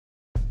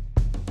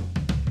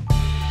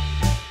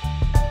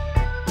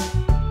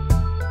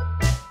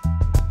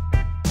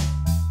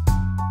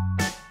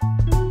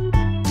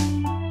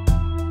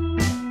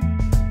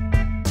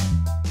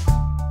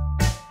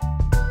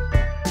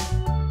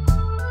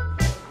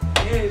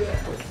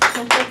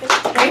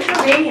Thanks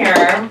for being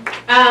here,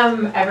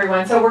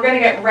 everyone. So we're gonna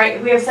get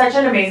right. We have such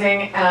an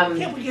amazing.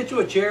 Can't we get you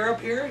a chair up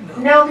here?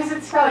 No, because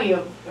it's about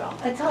you, Bill.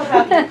 It's all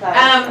about you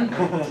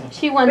guys.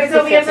 She wants But so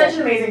to we have sit such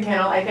an amazing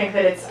panel. I think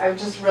that it's. I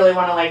just really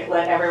want to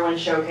let everyone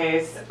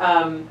showcase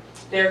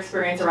their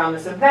experience around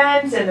this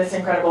event and this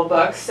incredible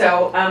book.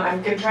 So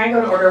I'm gonna try and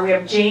go in order. We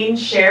have Jane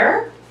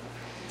Scher.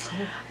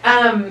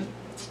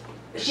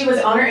 She was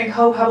owner and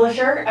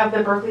co-publisher of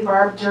the Berkeley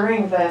Barb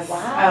during this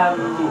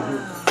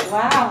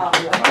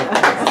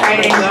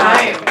exciting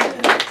time.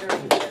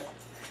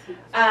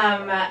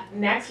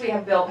 Next we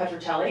have Bill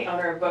Petrocelli,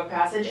 owner of Book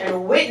Passage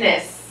and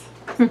witness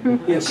to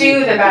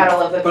the Battle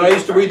of the But I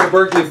used to read the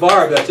Berkeley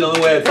Barb. That's the only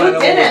way I'd find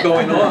out what was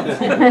going on.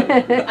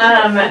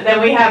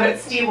 Then we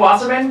have Steve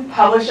Wasserman,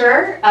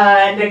 publisher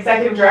and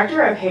executive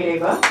director of Heyday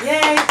Books.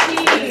 Yay,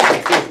 Steve!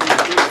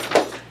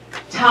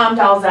 Tom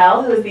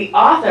Dalzell, who is the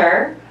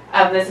author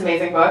of this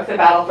amazing book, The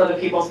Battle for the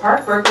People's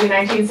Park, Berkeley,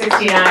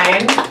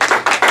 1969.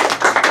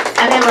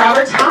 And then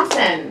Robert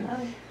Thompson,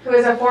 who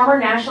is a former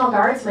National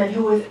Guardsman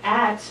who was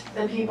at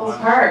the People's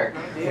Park.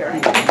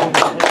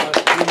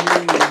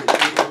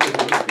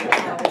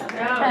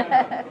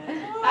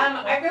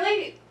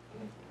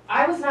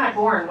 I was not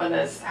born when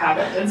this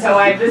happened, and so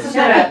this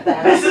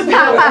has been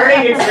a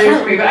learning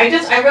experience for me. But I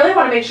really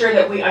want to make sure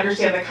that we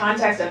understand the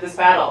context of this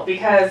battle,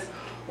 because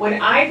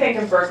when I think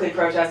of Berkeley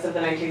protests of the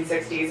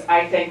 1960s,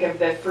 I think of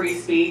the free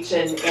speech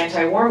and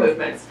anti-war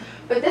movements.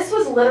 But this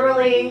was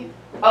literally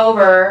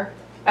over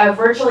a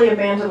virtually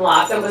abandoned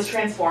lot that was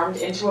transformed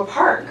into a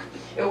park.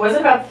 It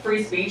wasn't about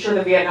free speech or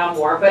the Vietnam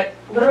War, but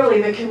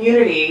literally the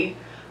community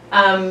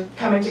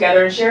coming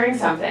together and sharing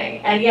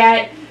something. And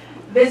yet,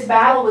 this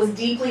battle was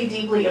deeply,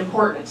 deeply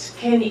important.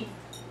 Can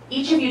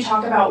each of you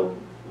talk about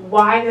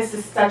why this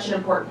is such an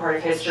important part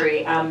of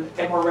history, and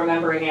we're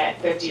remembering it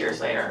 50 years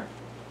later?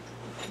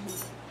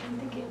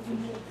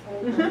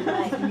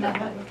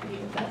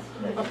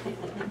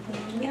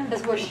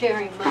 because we're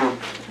sharing mine.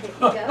 There you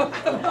go.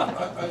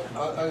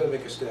 I'm going to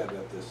make a stab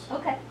at this.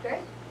 Okay,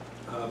 great.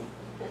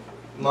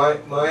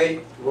 My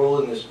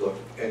role in this book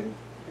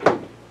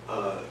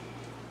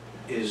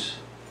is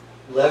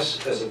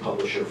less as a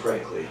publisher,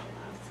 frankly,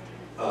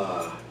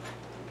 than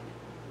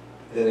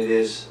it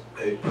is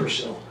a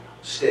personal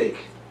stake.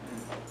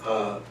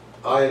 I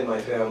and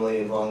my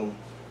family, among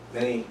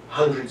many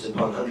hundreds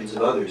upon hundreds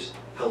of others,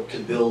 helped to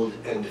build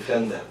and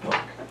defend that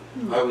park.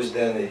 I was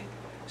then a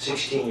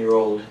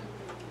 16-year-old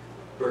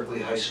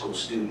Berkeley High School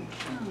student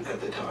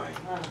at the time.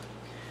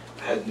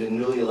 Had been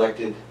newly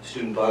elected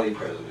student body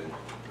president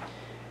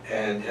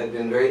and had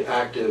been very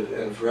active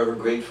and forever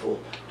grateful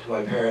to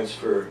my parents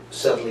for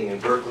settling in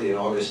Berkeley in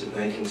August of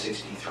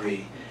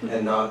 1963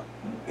 and not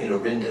in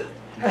Orinda.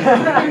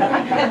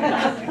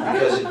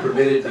 Because it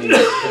permitted me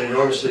an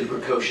enormously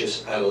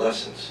precocious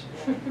adolescence.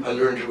 I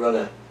learned to run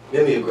a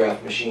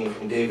mimeograph machine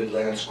from David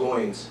Lance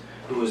Goines,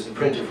 who was the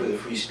printer for the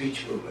free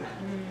speech movement,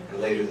 and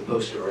later the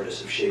poster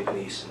artist of Shape and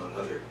East, among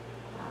other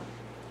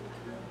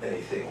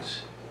many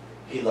things.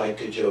 He liked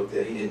to joke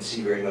that he didn't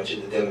see very much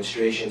of the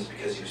demonstrations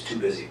because he was too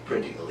busy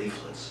printing the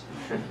leaflets.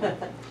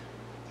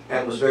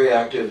 And was very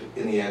active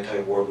in the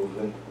anti-war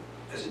movement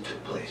as it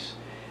took place.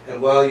 And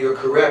while you're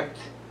correct,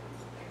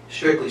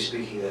 strictly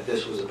speaking, that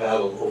this was a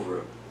battle over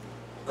an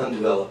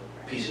undeveloped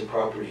piece of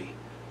property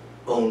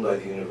owned by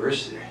the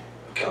University of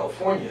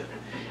California,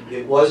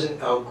 it was an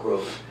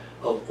outgrowth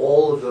of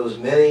all of those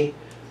many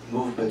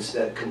movements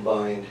that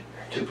combined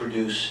to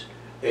produce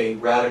a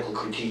radical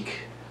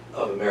critique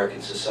of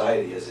American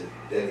society as it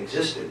then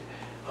existed.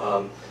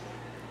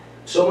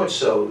 So much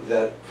so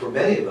that for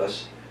many of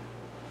us,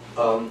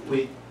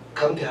 we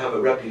come to have a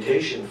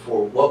reputation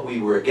for what we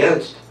were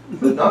against,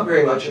 but not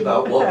very much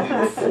about what we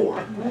were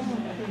for.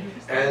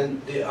 And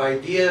the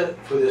idea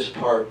for this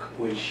park,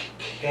 which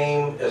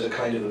came as a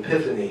kind of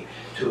epiphany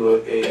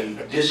to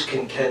a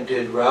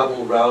discontented,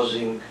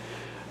 rabble-rousing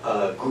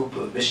group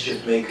of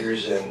mischief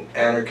makers and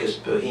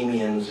anarchist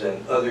bohemians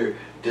and other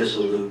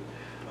dissolute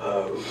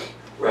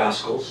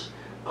rascals,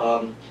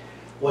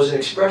 was an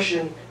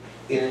expression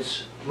in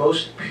its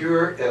most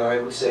pure and I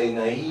would say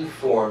naive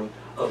form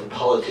of the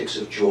politics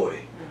of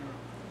joy.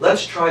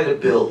 Let's try to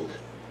build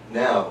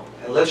now,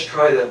 and let's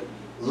try to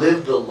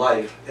live the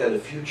life and the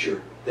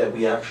future that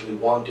we actually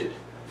wanted.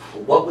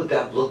 What would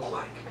that look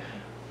like?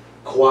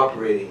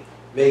 Cooperating,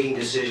 making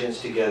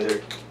decisions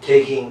together,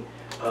 taking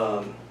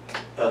a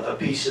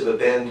piece of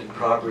abandoned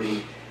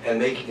property and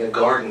making a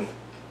garden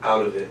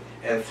out of it.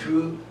 And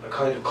through a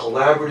kind of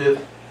collaborative,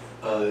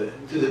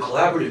 through the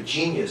collaborative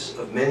genius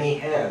of many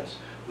hands,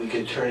 we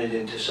could turn it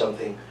into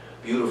something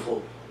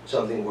beautiful,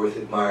 something worth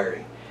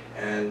admiring.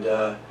 And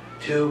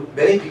to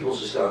many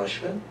people's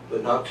astonishment,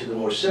 but not to the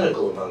more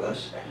cynical among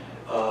us,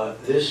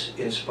 this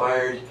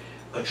inspired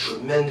a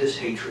tremendous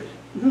hatred,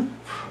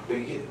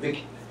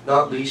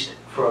 not least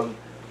from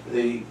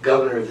the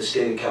governor of the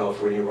state of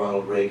California,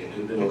 Ronald Reagan,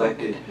 who'd been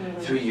elected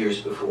 3 years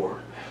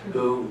before,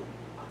 who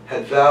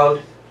had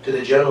vowed to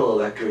the general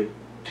electorate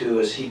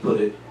to, as he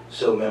put it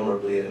so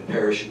memorably and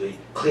imperishably,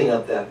 clean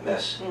up that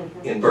mess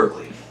in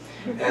Berkeley.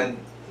 And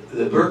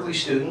the Berkeley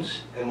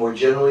students, and more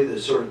generally the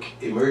sort of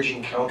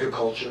emerging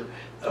counterculture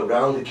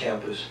around the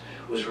campus,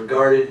 was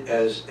regarded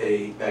as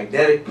a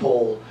magnetic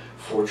pole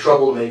for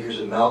troublemakers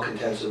and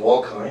malcontents of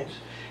all kinds.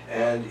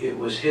 And it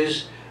was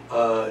his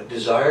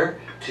desire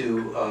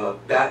to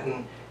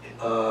batten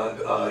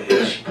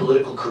his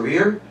political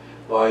career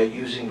by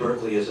using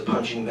Berkeley as a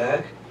punching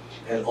bag,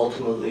 and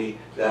ultimately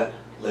that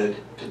led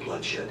to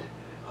bloodshed.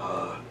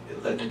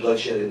 It led to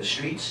bloodshed in the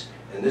streets,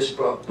 and this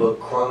book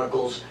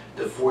chronicles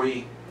the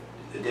 40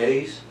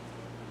 days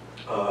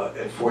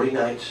and 40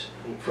 nights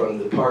from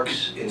the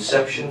park's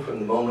inception, from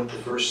the moment the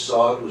first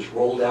sod was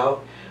rolled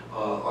out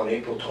on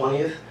April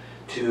 20th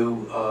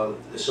to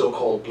the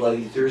so-called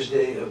Bloody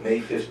Thursday of May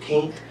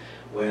 15th,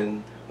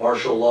 when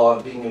martial law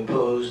being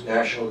imposed,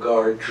 National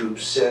Guard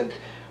troops sent,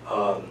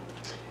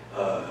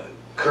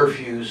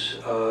 curfews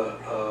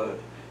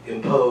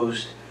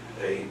imposed,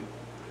 a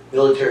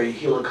military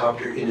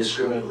helicopter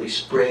indiscriminately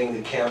spraying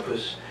the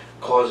campus,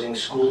 causing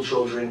school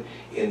children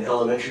in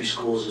elementary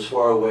schools as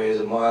far away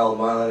as a mile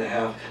and a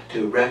half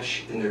to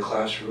retch in their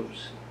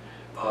classrooms.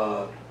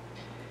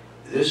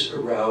 This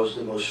aroused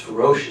the most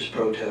ferocious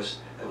protest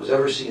that was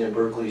ever seen in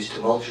Berkeley's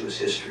tumultuous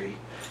history,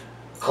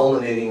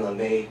 culminating on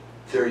May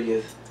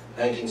 30th,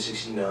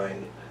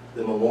 1969,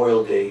 the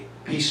Memorial Day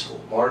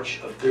peaceful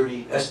march of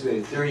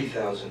estimated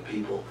 30,000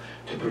 people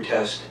to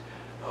protest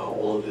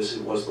all of this.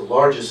 It was the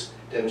largest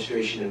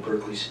demonstration in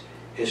Berkeley's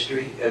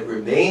history. It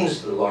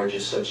remains the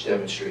largest such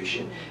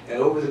demonstration, and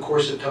over the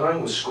course of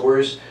time, with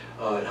scores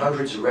and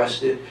hundreds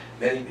arrested,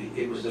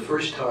 it was the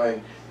first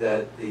time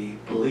that the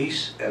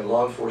police and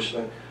law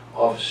enforcement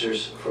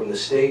officers from the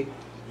state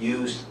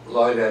used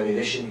live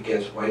ammunition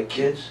against white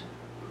kids,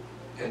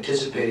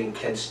 anticipating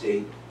Kent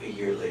State a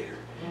year later.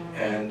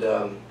 And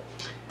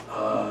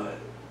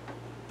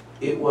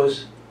it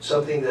was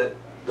something that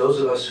those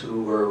of us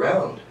who were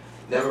around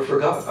never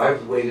forgot.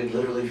 I've waited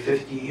literally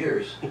 50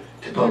 years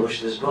to publish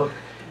this book.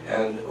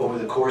 And over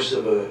the course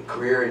of a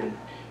career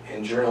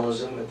in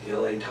journalism at the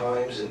LA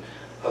Times and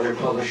other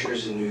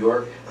publishers in New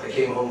York, I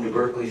came home to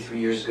Berkeley 3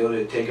 years ago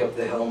to take up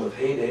the helm of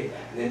Heyday,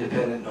 an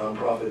independent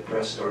nonprofit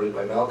press started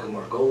by Malcolm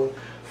Margolin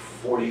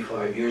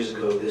 45 years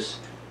ago this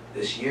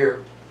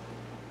year.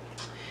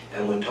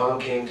 And when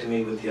Tom came to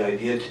me with the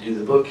idea to do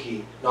the book,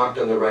 he knocked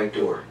on the right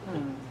door.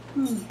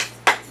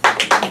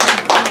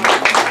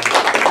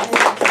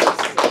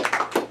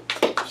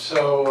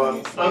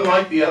 So,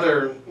 unlike the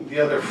other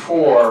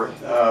four,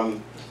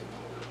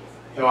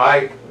 you know,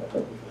 I'm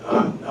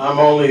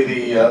only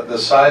the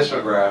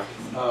seismograph,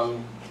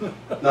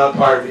 not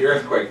part of the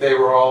earthquake. They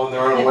were all in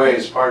their own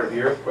ways part of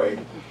the earthquake.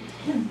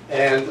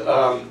 And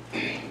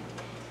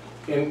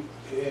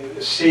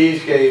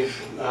Steve gave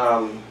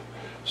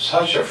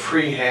such a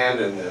free hand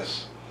in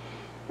this,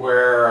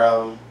 where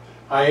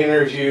I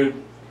interviewed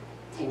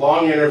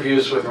long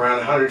interviews with around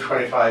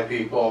 125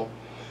 people,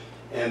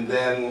 and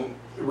then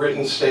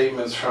written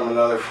statements from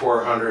another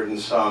 400 and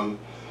some.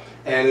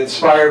 And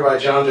inspired by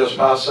John Dos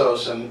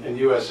Passos and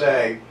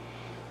USA,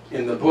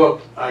 in the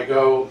book I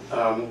go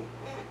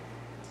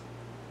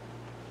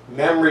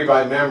memory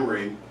by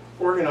memory,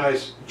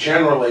 organized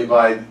generally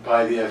by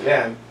the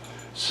event.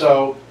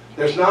 So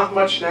there's not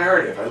much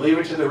narrative. I leave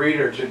it to the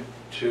reader to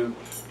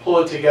pull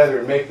it together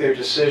and make their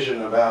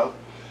decision about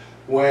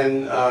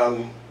when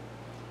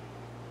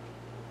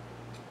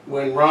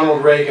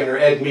Ronald Reagan or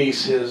Ed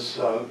Meese, his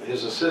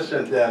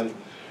assistant, then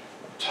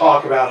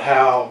talk about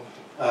how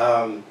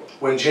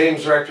when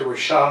James Rector was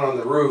shot on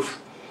the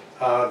roof,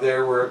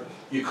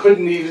 you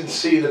couldn't even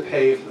see the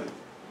pavement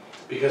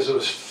because it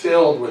was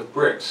filled with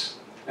bricks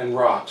and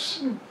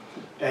rocks.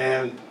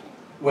 And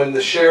when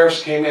the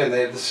sheriffs came in,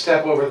 they had to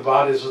step over the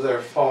bodies of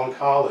their fallen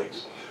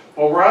colleagues.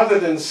 Well, rather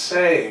than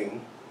saying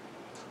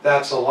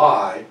that's a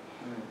lie,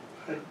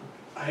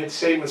 I had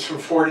statements from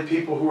 40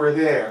 people who were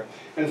there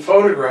and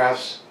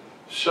photographs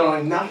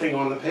showing nothing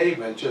on the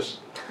pavement,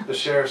 just the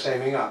sheriffs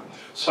aiming up.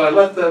 So I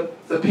let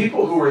the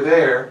people who were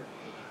there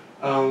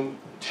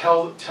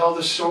tell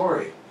the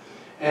story.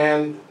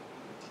 And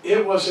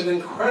it was an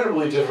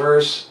incredibly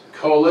diverse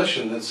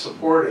coalition that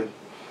supported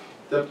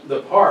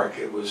the park.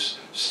 It was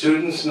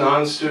students,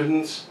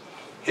 non-students,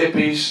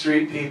 hippies,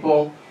 street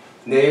people,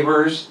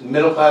 neighbors,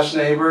 middle-class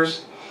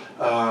neighbors,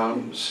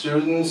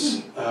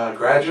 students,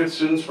 graduate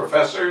students,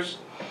 professors,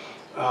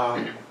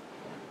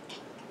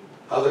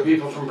 other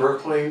people from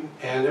Berkeley,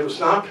 and it was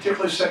not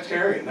particularly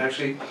sectarian.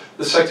 Actually,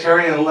 the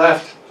sectarian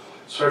left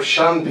sort of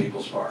shunned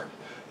People's Park.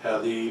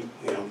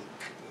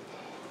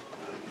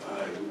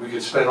 We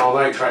could spend all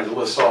night trying to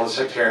list all the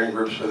sectarian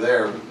groups were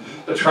there.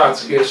 The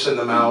Trotskyists and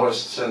the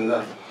Maoists and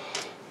the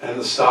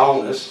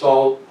Stalinists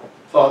all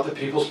thought that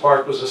People's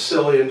Park was a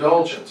silly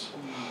indulgence.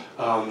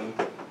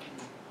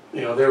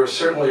 There was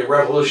certainly a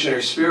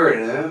revolutionary spirit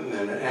in it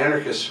and an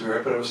anarchist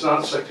spirit, but it was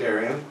not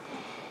sectarian.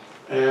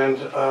 And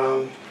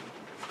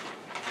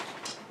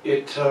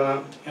it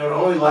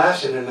only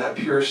lasted in that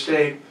pure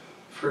state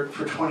for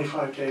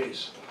 25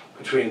 days,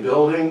 between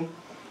building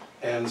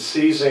and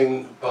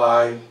seizing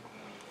by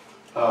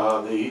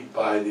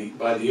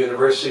the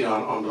university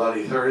on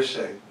Bloody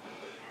Thursday.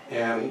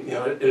 And you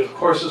know, it of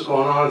course has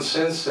gone on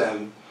since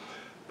then,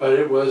 but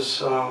it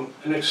was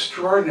an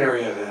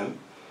extraordinary event.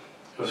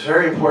 It was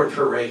very important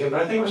for Reagan,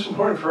 but I think it was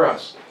important for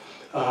us.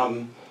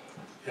 You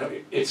know,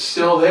 it's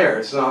still there.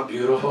 It's not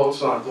beautiful,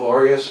 it's not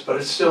glorious, but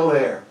it's still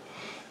there.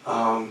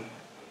 And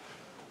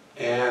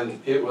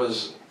it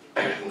was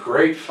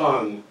great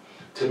fun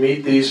to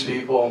meet these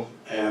people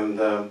and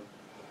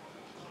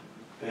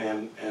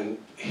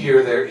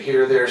hear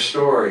their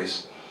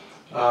stories.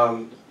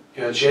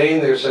 You know,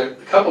 Jane, there's a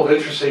couple of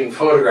interesting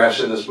photographs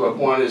in this book.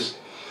 One is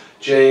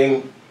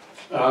Jane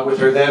with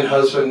her then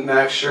husband,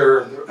 Max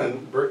Schur,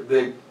 and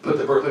they put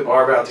the Berkeley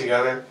Barb out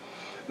together.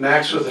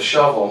 Max with a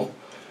shovel.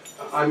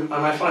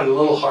 I find it a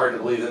little hard to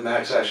believe that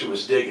Max actually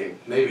was digging.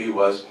 Maybe he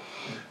was.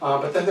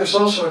 But then there's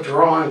also a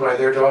drawing by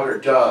their daughter,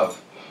 Dove.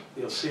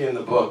 You'll see in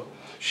the book.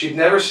 She'd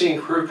never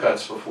seen crew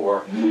cuts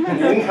before.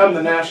 And in come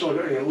the National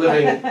Guard, you know,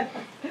 living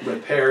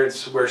with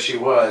parents where she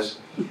was.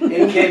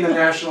 In came the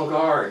National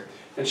Guard.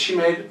 And she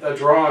made a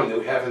drawing that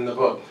we have in the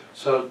book.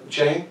 So,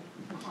 Jane?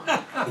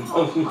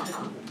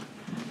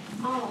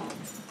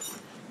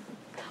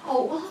 Oh,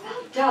 well,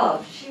 about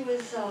Dove, she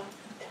was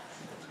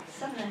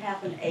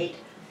 7.5 and 8,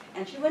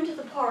 and she went to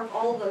the park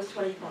all of those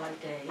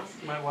 25 days.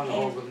 You might want to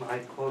hold the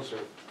mic closer.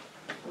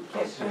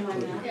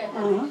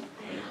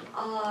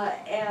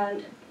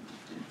 And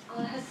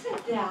has said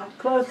that.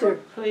 Closer,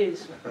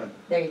 please.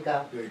 There you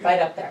go, right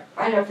up there.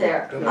 Right up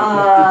there.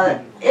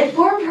 It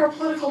formed her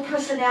political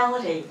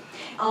personality,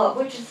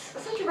 which is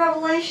such a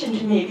revelation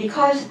to me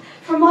because,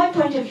 from my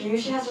point of view,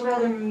 she has a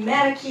rather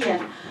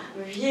Manichaean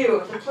view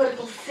of the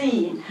political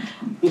scene.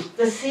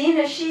 The scene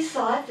as she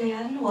saw it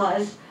then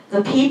was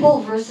the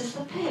people versus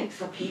the pigs,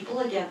 the people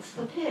against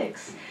the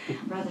pigs.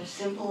 Rather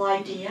simple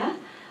idea,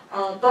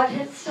 but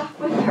it stuck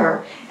with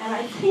her. And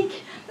I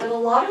think that a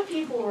lot of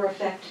people were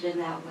affected in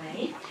that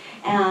way.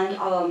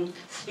 And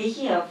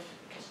speaking of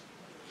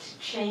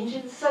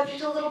changing the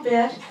subject a little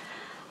bit,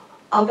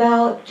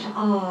 about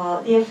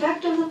the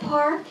effect of the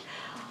park,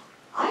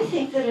 I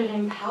think that it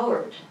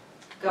empowered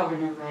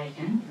Governor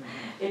Reagan.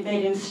 It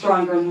made him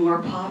stronger and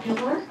more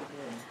popular.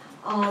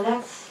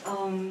 That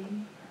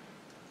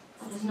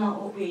was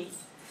not what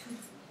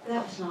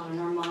that was not in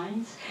our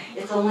minds.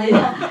 It's only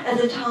at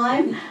the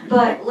time,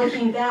 but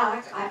looking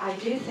back, I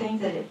do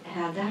think that it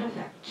had that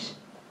effect,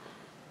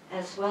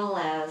 as well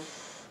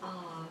as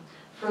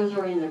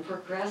furthering the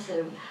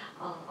progressive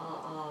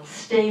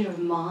state of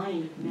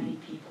mind of many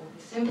people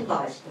who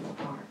sympathized with the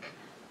park.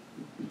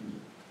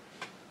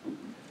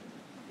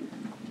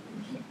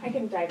 I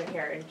can dive in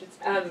here and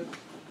just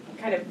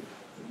kind of,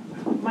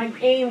 my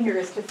aim here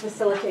is to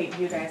facilitate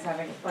you guys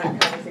having a fun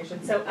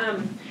conversation. So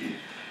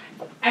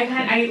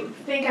I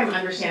think I'm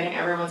understanding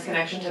everyone's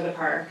connection to the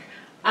park.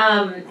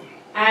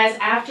 As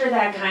after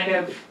that kind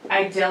of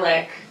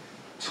idyllic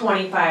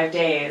 25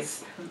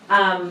 days,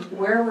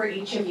 where were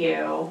each of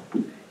you?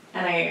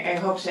 And I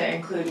hope to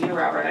include you,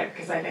 Robert,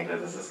 because I think that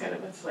this is kind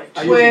of, it's like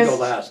twist. I usually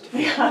go last.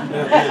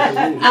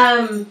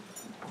 Yeah.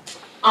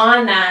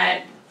 On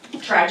that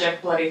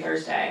tragic Bloody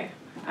Thursday,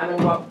 I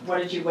mean, what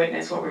did you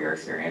witness? What were your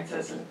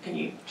experiences? And can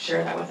you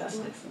share that with us,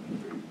 please?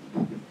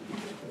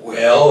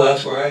 Well,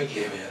 that's where I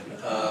came in.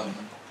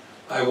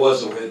 I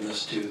was a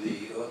witness to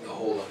the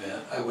whole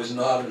event. I was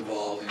not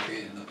involved in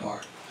creating the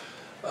park.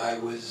 I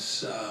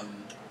was an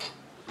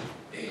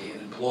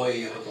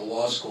employee of the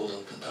law school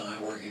at the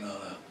time, working on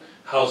a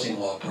housing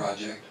law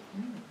project.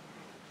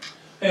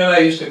 And I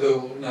used to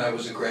go, and I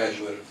was a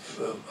graduate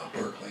of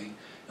Berkeley,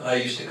 and I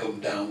used to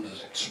come down to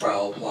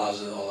Sproul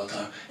Plaza all the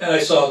time. And I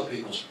saw the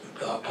People's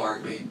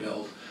Park being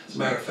built. As a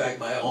matter of fact,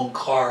 my own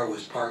car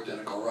was parked in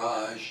a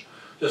garage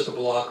just a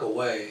block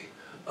away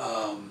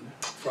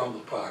from the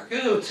park.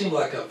 It seemed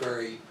like a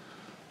very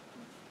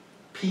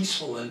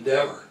peaceful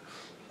endeavor.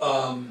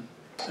 And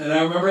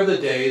I remember the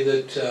day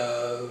that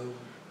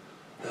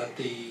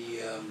the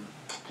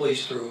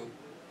police threw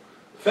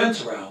a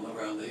fence around the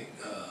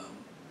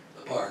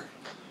park.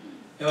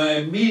 And my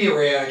immediate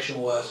reaction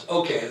was,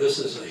 okay, this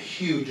is a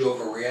huge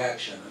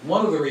overreaction. And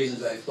one of the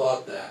reasons I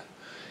thought that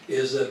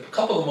is that a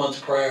couple of months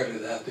prior to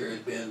that, there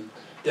had been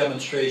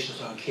demonstrations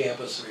on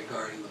campus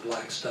regarding the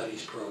Black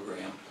Studies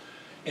program.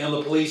 And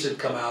the police had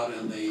come out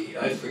and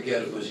I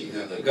forget, it was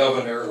either the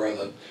governor or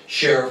the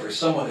sheriff or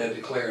someone had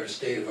declared a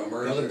state of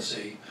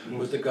emergency. It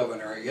was the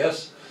governor, I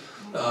guess,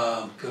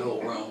 good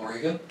old Ronald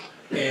Reagan.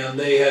 And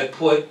they had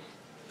put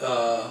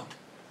a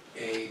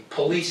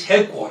police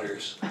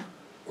headquarters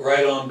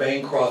right on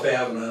Bancroft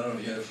Avenue. I don't know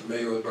if you're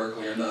familiar with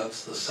Berkeley or not.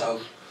 It's the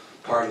south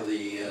part of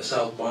the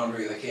south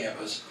boundary of the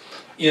campus.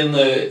 In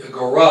the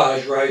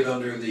garage right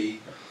under the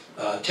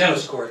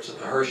tennis courts at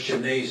the Hearst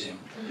Gymnasium.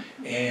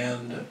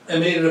 And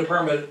made it a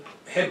permanent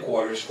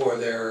headquarters for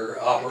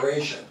their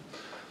operation.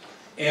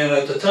 And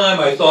at the time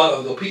I thought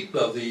of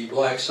the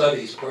Black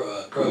Studies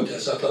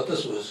protests, I thought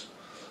this was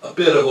a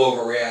bit of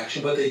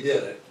overreaction, but they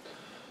did it.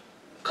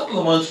 A couple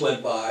of months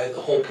went by, the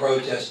whole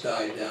protest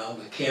died down,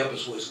 the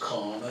campus was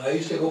calm, and I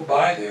used to go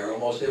by there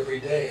almost every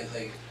day and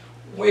think,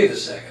 wait a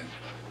second,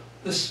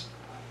 this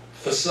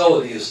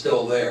facility is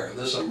still there,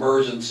 this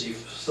emergency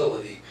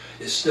facility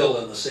is still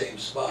in the same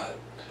spot.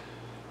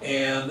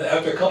 And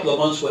after a couple of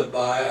months went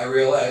by, I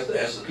realized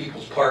as the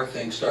People's Park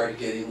thing started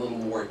getting a little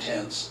more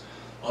tense,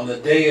 on the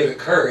day it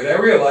occurred, I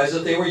realized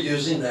that they were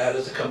using that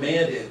as a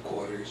command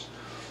headquarters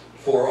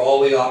for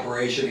all the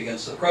operation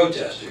against the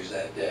protesters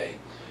that day.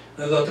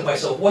 And I thought to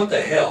myself, what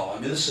the hell? I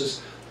mean, this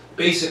is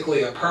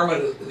basically a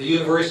permanent, the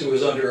university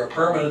was under a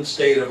permanent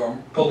state of a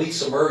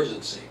police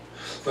emergency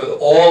for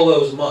all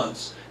those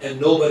months, and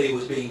nobody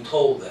was being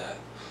told that.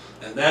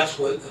 And that's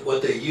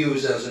what they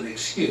used as an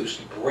excuse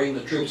to bring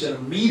the troops in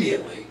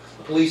immediately,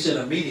 the police in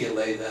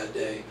immediately that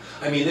day.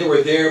 I mean, they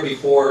were there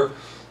before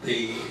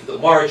the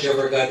march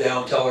ever got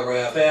down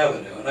Telegraph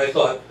Avenue, and I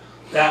thought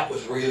that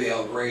was really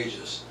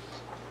outrageous.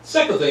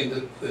 Second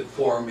thing that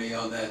formed me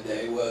on that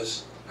day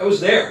was, I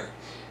was there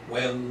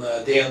when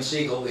Dan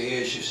Siegel, the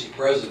ASUC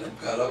president,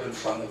 got up in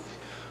front of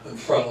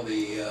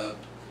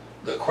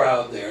the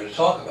crowd there to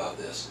talk about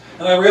this.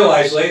 And I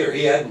realized later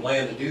he hadn't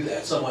planned to do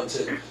that. Someone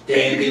said,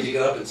 Dan, did you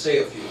get up and say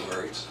a few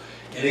words?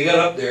 And he got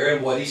up there,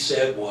 and what he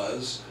said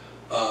was,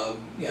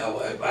 you know,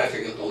 I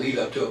forget the lead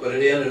up to it, but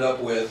it ended up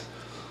with,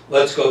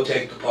 let's go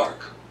take the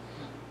park.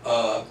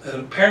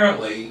 And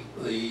apparently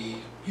the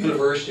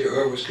university, or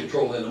whoever was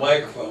controlling the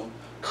microphone,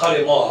 cut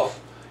him off,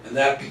 and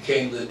that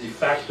became the de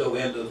facto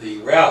end of the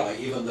rally,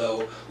 even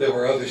though there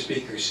were other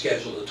speakers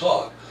scheduled to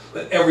talk.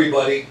 But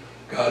everybody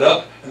got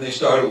up and they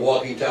started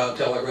walking down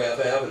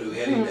Telegraph Avenue,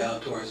 heading down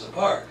towards the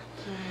park.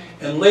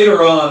 And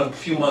later on, a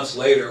few months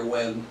later,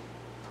 when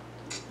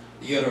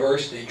the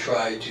university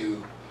tried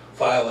to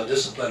file a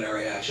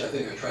disciplinary action, I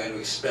think they're trying to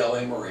expel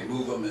him or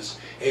remove him as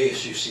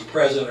ASUC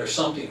president or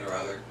something or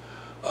other,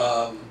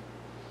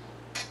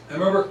 I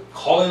remember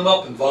calling him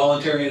up and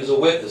volunteering as a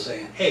witness,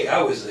 saying, hey,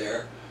 I was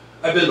there.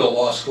 I've been to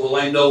law school.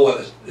 I know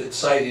what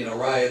inciting a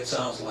riot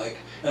sounds like,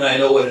 and I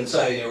know what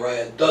inciting a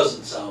riot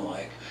doesn't sound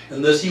like.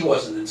 And this, he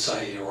wasn't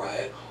inciting a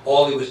riot.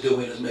 All he was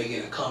doing is making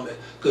a comment.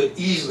 Could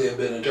easily have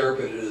been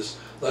interpreted as,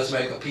 let's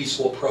make a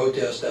peaceful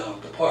protest down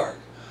at the park.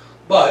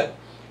 But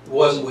it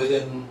wasn't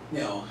within,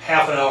 you know,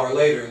 half an hour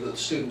later that the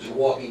students were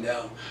walking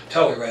down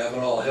Telegraph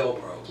and all hell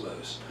broke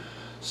loose.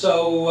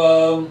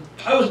 So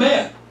I was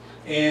mad.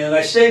 And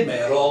I stayed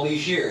mad all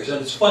these years,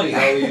 and it's funny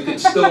how you can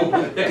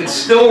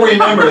still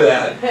remember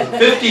that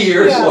 50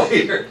 years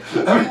later. I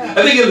mean,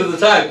 I think at the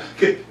time,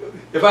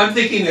 if I'm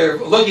thinking they're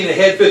looking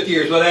ahead 50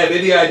 years, would I have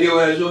any idea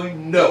what I was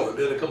doing? No,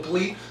 it'd been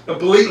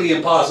completely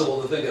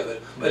impossible to think of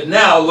it. But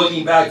now,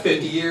 looking back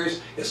 50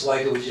 years, it's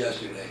like it was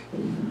yesterday.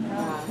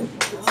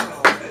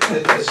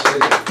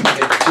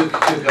 Two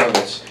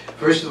comments.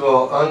 First of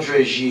all,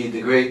 André Gide,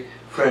 the great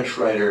French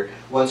writer,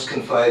 once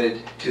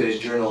confided to his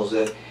journals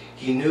that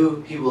he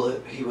knew he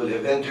would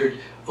have entered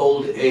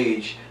old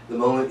age the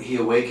moment he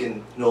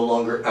awakened no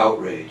longer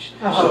outraged.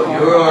 So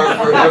you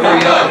are forever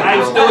young.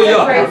 I'm still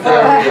young.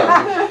 Forever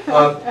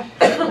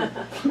young.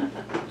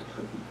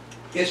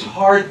 It's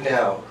hard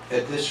now,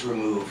 at this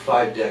remove,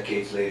 5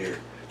 decades later,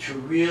 to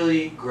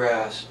really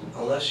grasp,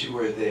 unless you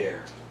were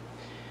there,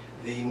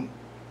 the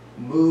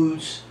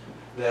moods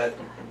that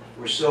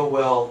were so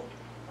well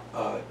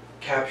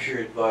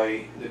captured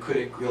by the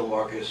critic Greil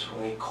Marcus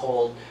when he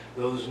called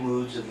those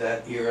moods of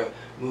that era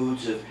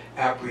moods of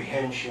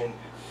apprehension,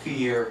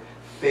 fear,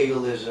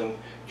 fatalism,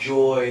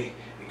 joy,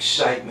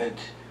 excitement,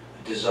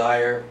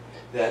 desire,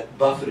 that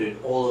buffeted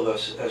all of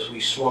us as we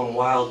swung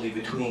wildly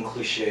between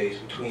cliches,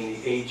 between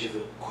the age of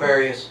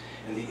Aquarius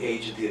and the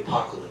age of the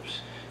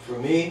apocalypse. For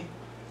me,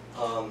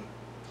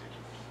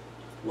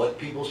 what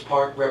People's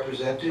Park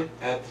represented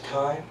at the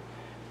time,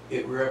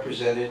 it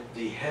represented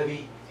the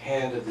heavy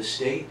hand of the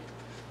state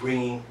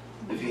bringing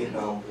the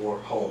Vietnam War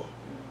home.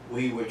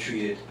 We were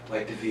treated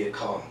like the Viet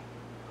Cong.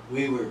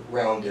 We were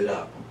rounded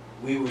up.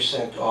 We were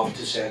sent off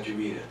to Santa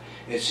Rita.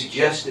 It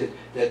suggested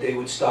that they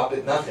would stop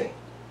at nothing,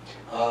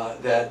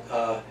 that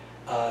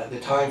the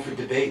time for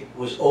debate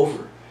was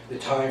over. The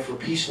time for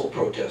peaceful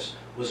protest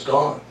was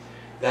gone.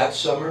 That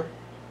summer,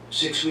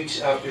 6 weeks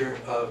after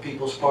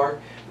People's Park,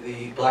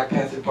 the Black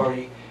Panther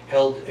Party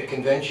held a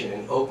convention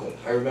in Oakland.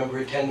 I remember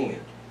attending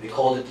it. They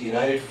called it the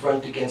United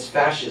Front Against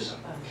Fascism.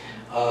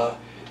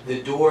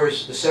 The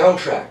Doors, the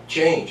soundtrack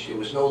changed. It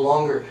was no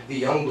longer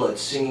the Youngbloods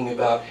singing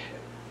about,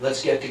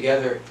 let's get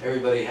together,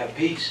 everybody have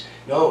peace.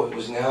 No, it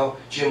was now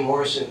Jim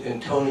Morrison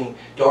intoning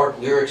dark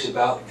lyrics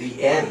about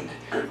the end.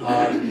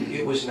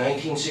 It was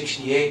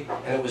 1968,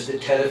 and it was the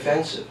Tet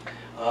Offensive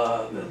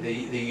the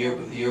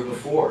year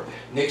before.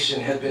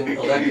 Nixon had been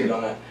elected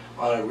on a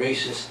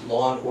racist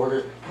law and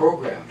order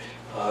program.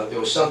 There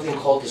was something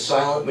called the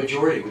silent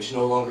majority, which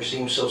no longer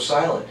seems so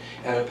silent,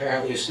 and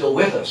apparently is still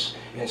with us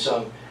in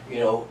some,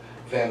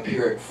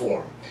 vampiric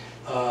form.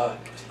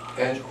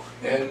 And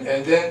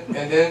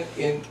then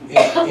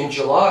in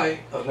July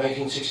of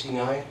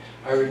 1969,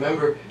 I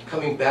remember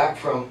coming back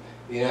from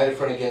the United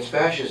Front Against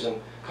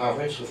Fascism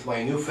conference with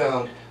my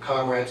newfound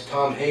comrades,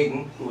 Tom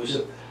Hayden, who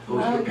was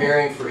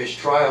preparing for his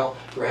trial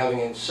for having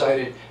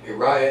incited a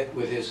riot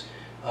with his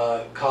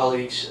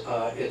colleagues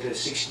at the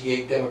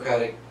 68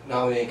 Democratic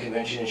Nominating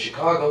Convention in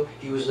Chicago.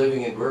 He was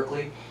living in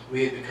Berkeley.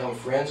 We had become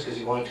friends because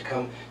he wanted to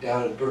come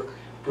down and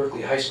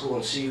Berkeley High School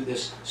and see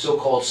this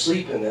so-called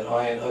sleep-in that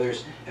I and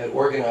others had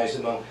organized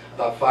among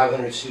about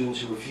 500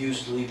 students who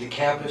refused to leave the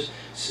campus,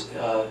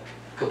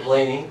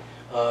 complaining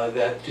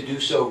that to do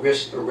so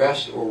risked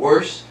arrest or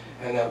worse,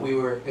 and that we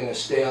were going to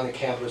stay on the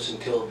campus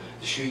until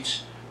the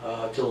streets,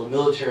 till the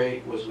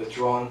military was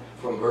withdrawn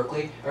from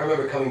Berkeley. I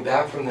remember coming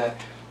back from that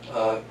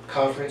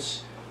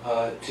conference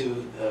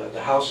to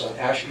the house on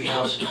Ashby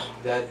House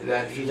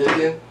that he lived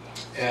in,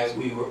 and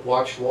we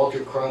watched Walter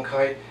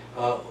Cronkite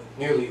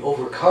nearly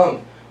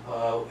overcome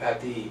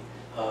at the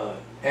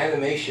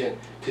animation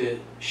to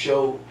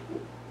show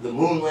the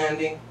moon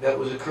landing that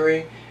was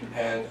occurring,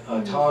 and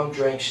Tom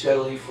drank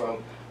steadily from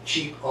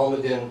cheap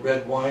Almaden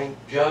red wine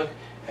jug,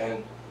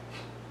 and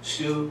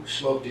Stu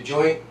smoked a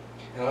joint,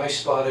 and I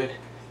spotted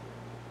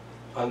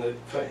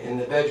in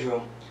the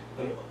bedroom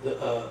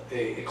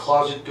a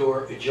closet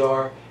door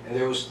ajar, and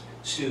there was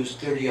Stu's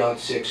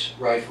 30-06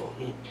 rifle.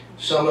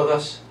 Some of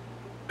us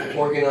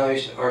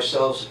organized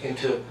ourselves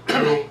into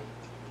little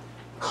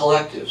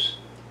collectives,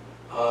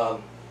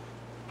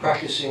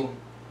 practicing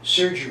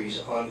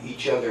surgeries on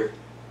each other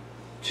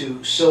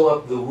to sew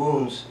up the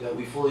wounds that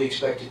we fully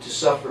expected to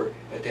suffer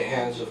at the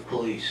hands of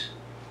police.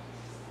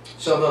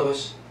 Some of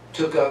us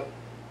took up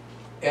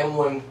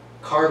M1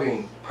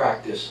 carbine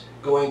practice,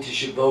 going to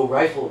Chabot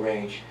rifle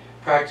range,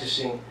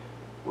 practicing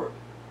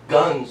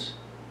guns.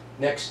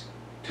 Next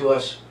to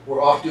us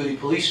were off-duty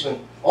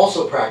policemen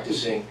also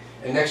practicing,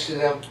 and next to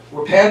them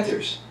were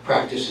Panthers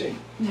practicing.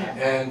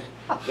 And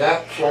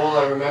that fall,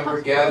 I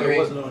remember gathering. It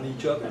wasn't on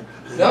each other.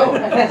 No.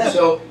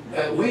 So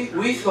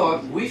we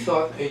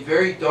thought a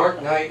very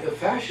dark night of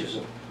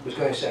fascism was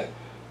going to set.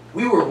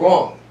 We were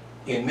wrong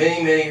in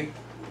many, many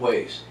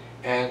ways,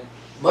 and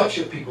much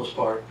of people's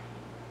part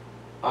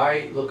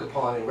I look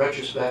upon in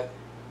retrospect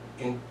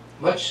in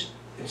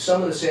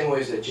some of the same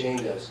ways that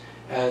Jane does,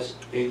 as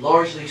a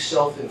largely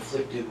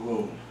self-inflicted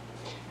wound.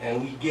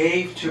 And we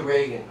gave to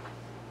Reagan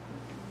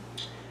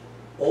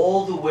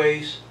all the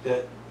ways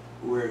that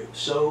were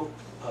so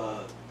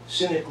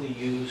cynically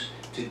used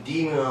to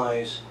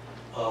demonize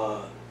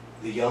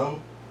the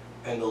young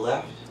and the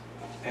left,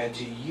 and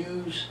to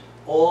use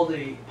all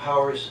the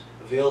powers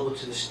available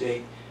to the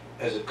state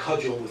as a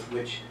cudgel with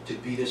which to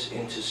beat us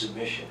into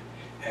submission.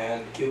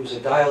 And it was a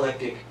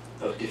dialectic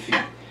of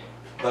defeat.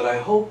 But I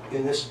hope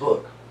in this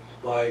book,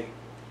 by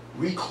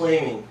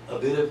reclaiming a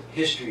bit of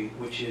history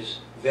which is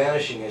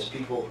vanishing as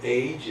people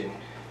age and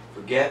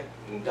forget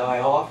and die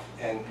off,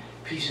 and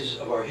pieces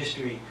of our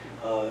history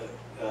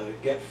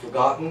get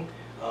forgotten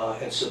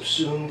and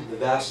subsumed the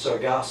vast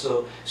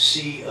Sargasso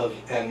Sea of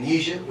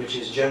amnesia, which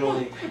is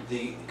generally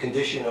the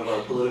condition of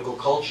our political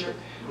culture,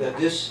 that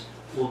this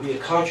will be a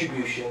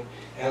contribution,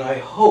 and I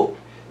hope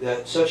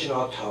that such an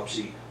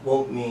autopsy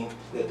won't mean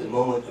that the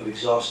moment of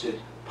exhausted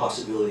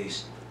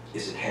possibilities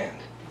is at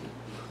hand.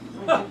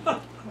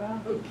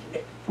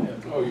 Okay.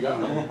 Oh, you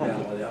got it.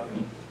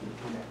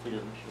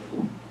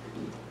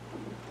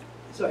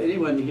 So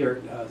anyone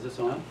here, is this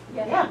on?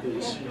 Yeah. It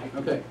is.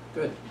 Okay,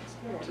 good.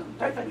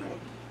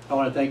 I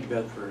want to thank you,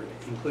 Beth, for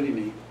including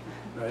me,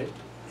 right?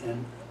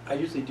 And I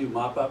usually do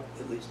mop-up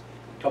at least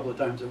a couple of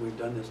times that we've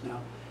done this now.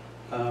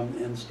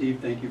 And Steve,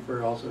 thank you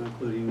for also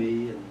including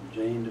me, and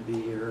Jane to be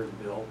here,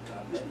 and Bill,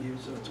 I met you,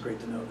 so it's great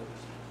to know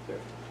that.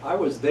 I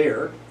was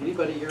there.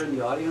 Anybody here in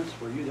the audience,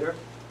 were you there?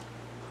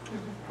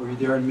 Were you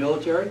there in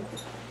military? In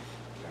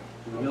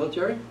the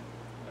military?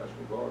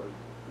 National Guard.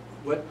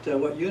 What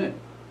unit?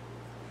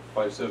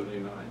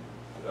 579,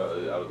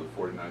 out of the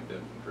 49th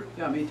Infantry.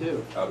 Yeah, me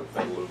too. Out of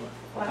Petaluma.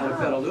 Out of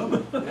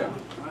Petaluma. Yeah.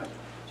 All right.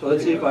 So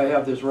let's see if I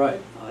have this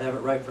right. I'll have it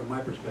right from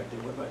my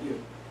perspective. What about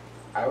you?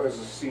 I was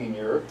a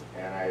senior,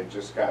 and I had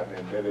just gotten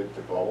admitted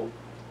to Bolt,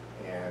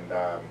 and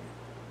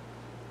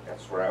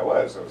that's where I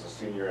was. I was a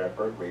senior at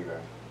Berkeley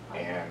then.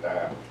 And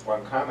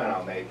one comment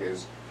I'll make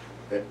is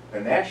that the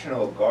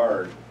National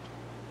Guard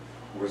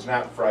was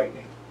not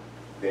frightening.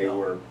 They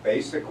were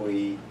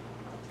basically,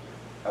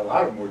 a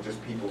lot of them were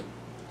just people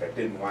that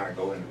didn't want to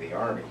go into the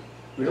Army.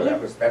 Really?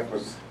 That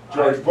was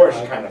George Bush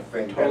kind of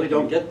thing. Totally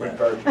don't get that.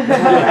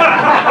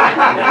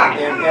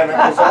 And it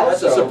was also,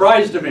 that's a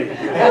surprise to me.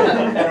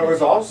 and it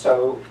was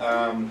also,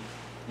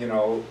 you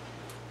know,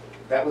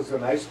 that was the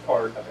nice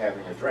part of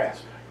having a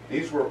draft.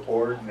 These were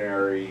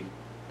ordinary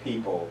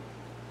people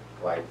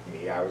like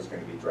me. I was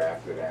going to be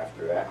drafted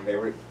after that, and they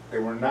were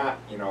not,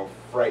 you know,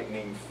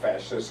 frightening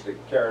fascistic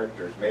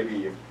characters.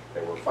 Maybe if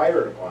they were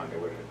fired upon, they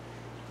would have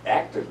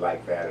acted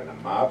like that in a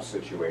mob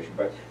situation,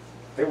 but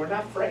they were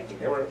not frightening.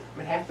 They were, I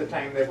mean, half the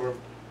time they were,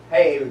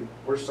 hey,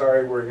 we're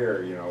sorry we're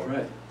here, you know.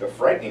 Right. The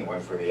frightening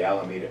ones were the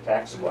Alameda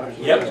tax squad.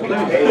 Yep.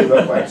 They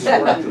look like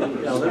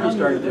stormtroopers. Now, let me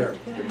start there.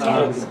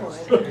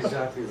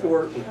 Exactly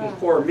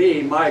For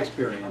me, my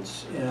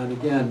experience, and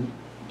again,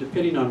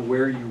 depending on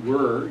where you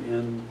were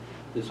in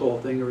this whole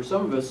thing, there were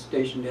some of us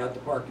stationed at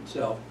the park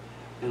itself,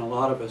 and a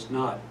lot of us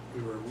not.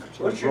 We were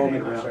sort of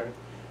roaming around.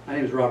 My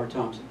name is Robert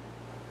Thompson,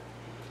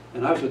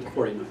 and I was with the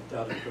 49th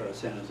out of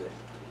San Jose.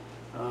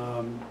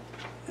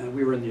 And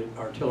we were in the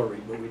artillery,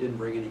 but we didn't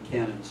bring any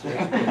cannons.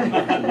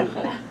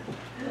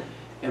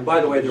 And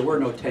by the way, there were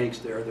no tanks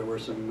there. There were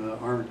some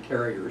armored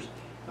carriers,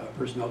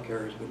 personnel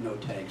carriers, but no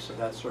tanks. So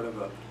that's sort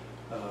of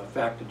a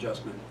fact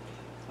adjustment.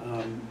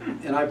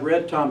 And I've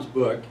read Tom's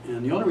book,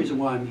 and the only reason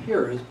why I'm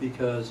here is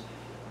because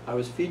I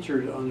was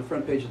featured on the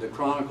front page of the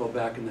Chronicle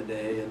back in the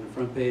day, and the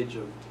front page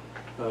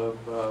of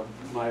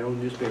my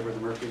own newspaper, the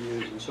Berkeley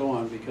News, and so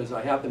on, because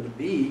I happened to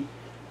be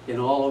in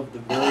all of the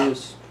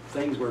various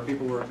things where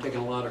people were taking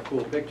a lot of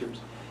cool pictures.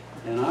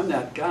 And I'm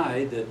that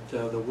guy that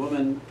the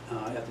woman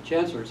at the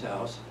Chancellor's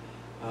house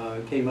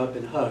came up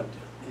and hugged.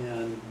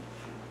 And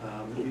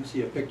you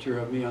see a picture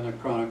of me on the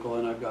Chronicle,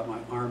 and I've got my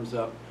arms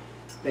up,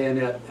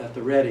 bayonet at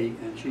the ready,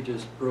 and she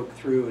just broke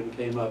through and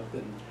came up.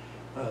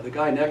 And the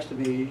guy next to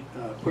me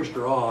pushed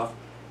her off,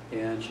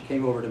 and she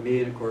came over to me,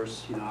 and of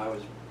course, you know, I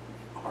was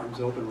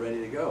arms open,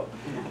 ready to go.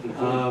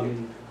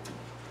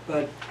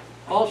 But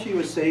all she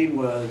was saying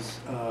was,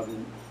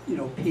 you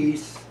know,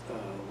 peace,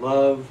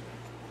 love,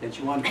 and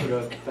she wanted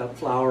to put a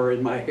flower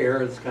in my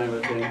hair, this kind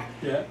of a thing.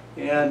 Yeah.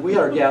 And we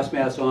had our gas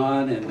masks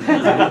on, and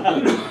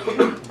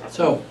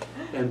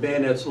and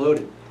bayonets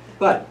loaded.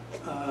 But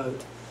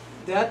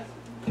that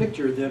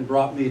picture then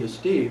brought me to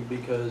Steve,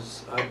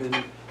 because I've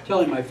been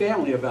telling my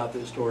family about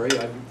this story.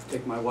 I've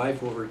taken my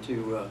wife over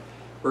to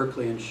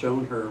Berkeley and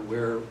shown her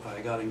where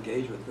I got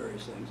engaged with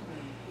various things.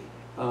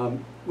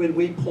 When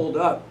we pulled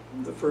up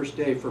the first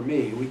day for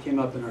me, we came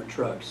up in our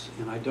trucks,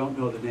 and I don't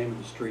know the name of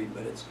the street,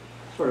 but it's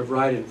sort of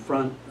right in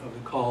front of the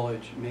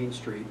college, Main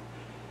Street.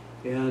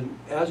 And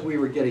as we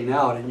were getting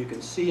out, and you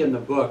can see in the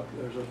book,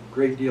 there's a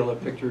great deal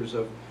of pictures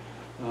of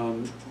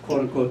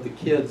quote-unquote the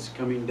kids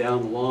coming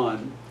down the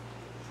lawn.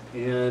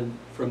 And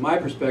from my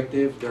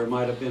perspective, there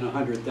might have been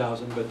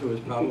 100,000, but there was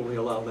probably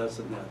a lot less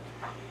than that.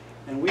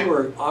 And we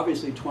were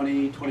obviously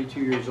 20,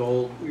 22 years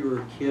old. We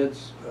were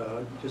kids,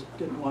 just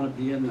didn't want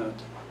to be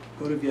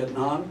go to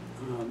Vietnam.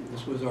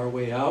 This was our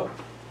way out.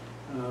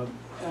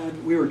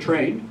 And we were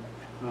trained.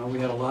 We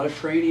had a lot of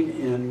training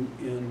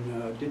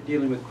in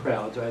dealing with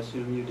crowds. I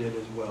assume you did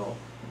as well.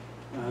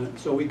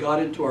 So we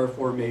got into our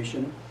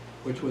formation,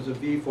 which was a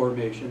V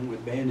formation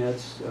with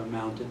bayonets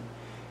mounted.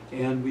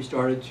 And we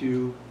started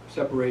to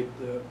separate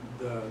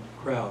the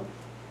crowd.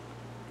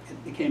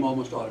 It became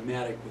almost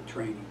automatic with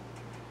training.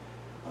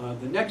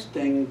 The next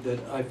thing that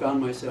I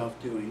found myself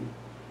doing,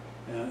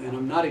 and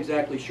I'm not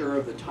exactly sure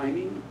of the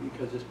timing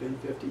because it's been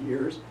 50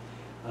 years,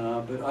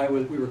 but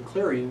we were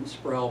clearing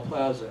Sproul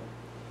Plaza,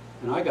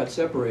 and I got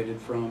separated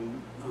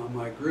from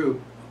my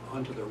group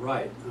onto the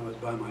right. I was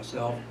by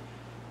myself,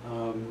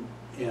 and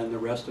the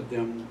rest of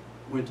them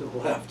went to the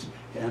left.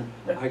 And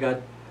I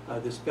got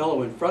this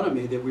fellow in front of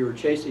me that we were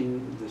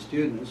chasing the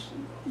students.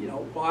 You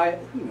know, why?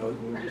 You know,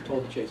 we were just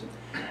told to chase them.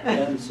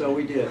 And so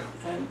we did.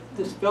 And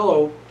this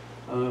fellow,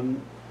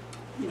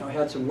 you know,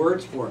 had some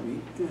words for me,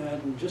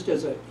 and just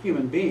as a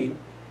human being,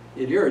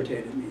 it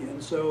irritated me.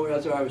 And so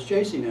as I was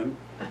chasing him,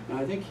 and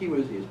I think he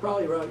was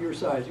probably around your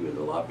size, he was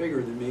a lot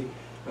bigger than me,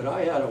 but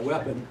I had a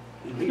weapon,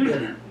 and he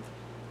didn't.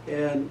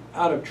 And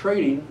out of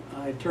training,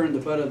 I turned the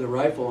butt of the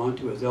rifle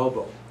onto his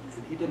elbow,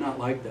 and he did not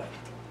like that.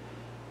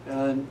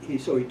 And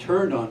so he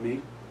turned on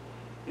me,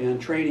 and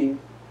training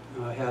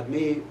had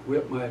me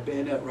whip my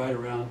bayonet right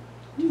around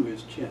to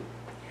his chin.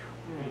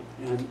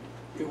 And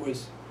it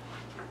was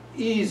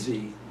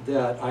easy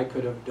that I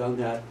could have done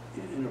that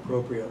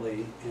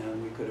inappropriately,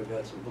 and we could have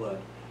had some blood.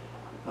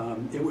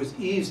 It was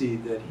easy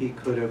that he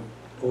could have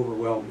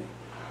overwhelmed me,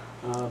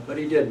 but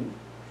he didn't.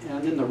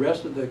 And then the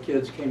rest of the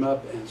kids came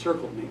up and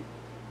circled me,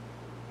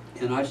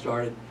 and I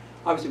started.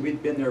 Obviously,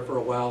 we'd been there for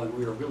a while, and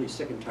we were really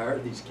sick and tired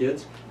of these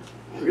kids.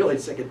 Really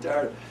sick and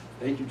tired.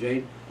 Thank you,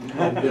 Jane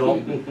and Bill.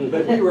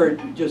 But we were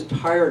just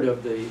tired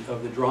of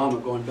the drama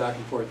going back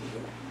and forth to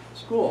the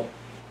school.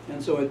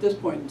 And so at this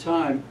point in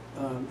time,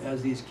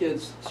 as these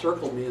kids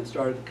circled me and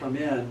started to come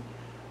in,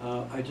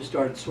 I just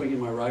started swinging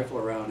my rifle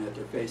around at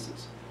their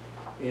faces.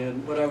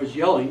 And what I was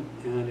yelling,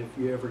 and if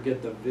you ever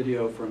get the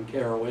video from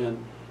KRON,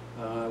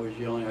 I was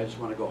yelling, I just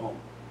want to go home.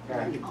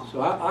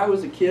 So I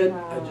was a kid,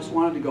 I just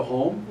wanted to go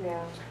home.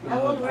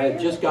 I had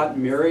just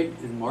gotten married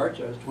in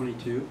March, I was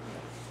 22.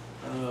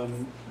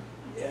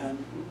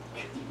 And,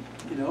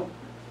 you know,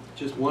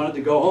 just wanted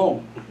to go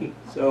home.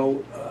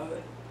 So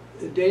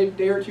a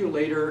day or two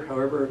later,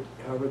 however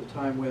the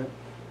time went,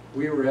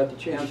 we were at the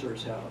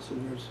Chancellor's house,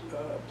 and there's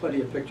plenty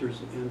of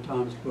pictures in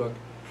Tom's book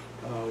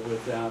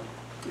with that.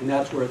 And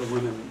that's where the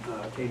women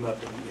came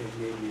up and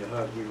gave me a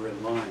hug. We were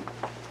in line.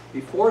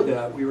 Before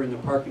that, we were in the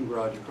parking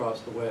garage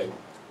across the way.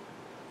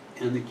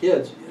 And the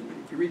kids,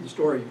 if you read the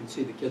story, you can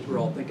see the kids were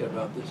all thinking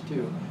about this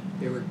too.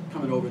 They were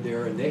coming over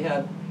there, and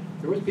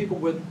there was people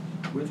with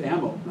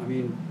ammo. I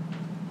mean,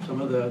 some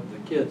of the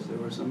kids, there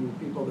were some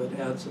people that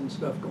had some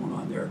stuff going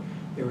on there.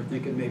 They were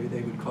thinking maybe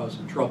they would cause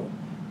some trouble.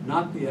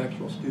 Not the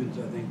actual students,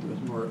 I think. It was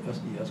more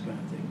SDS kind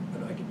of thing,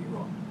 but I could be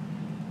wrong.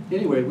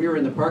 Anyway, we were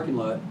in the parking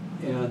lot,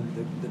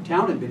 and the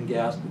town had been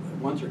gassed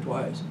once or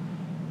twice.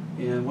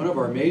 And one of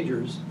our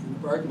majors in the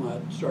parking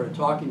lot started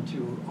talking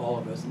to all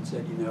of us and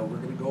said, you know, we're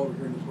going to go over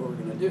here and this is what we're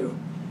going to do.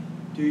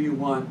 Do you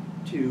want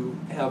to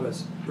have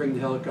us bring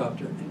the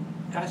helicopter? And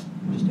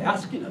just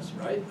asking us,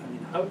 right? I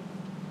mean,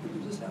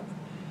 when this happened.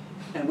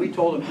 And we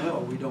told them, no,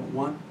 we don't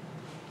want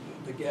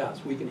the gas,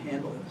 we can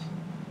handle this.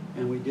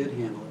 And we did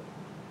handle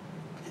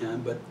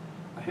it. But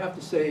I have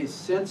to say,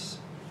 since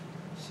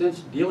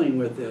dealing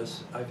with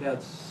this, I've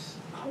had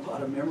a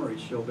lot of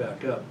memories show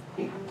back up.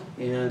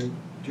 And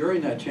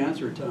during that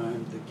Chancellor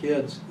time, the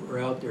kids were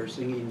out there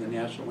singing the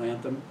national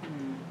anthem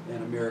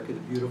and America the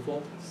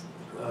Beautiful,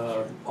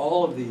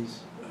 all of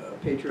these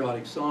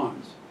patriotic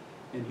songs.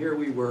 And here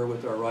we were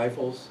with our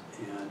rifles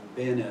and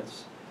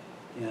bayonets,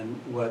 and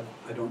what,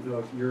 I don't know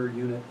if your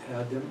unit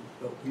had them,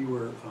 but we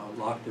were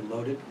locked and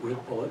loaded with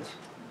bullets.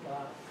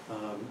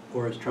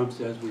 Or as Trump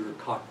says, we were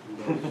cocked and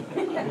loaded.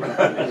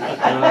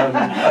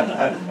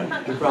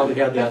 We probably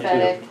had that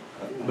too.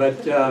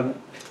 But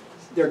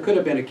there could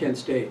have been a Kent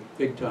State,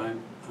 big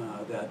time,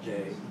 that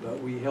day. But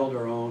we held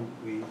our own.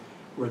 We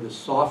were the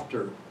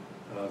softer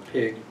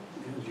pig,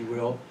 as you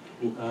will.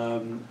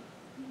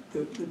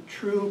 The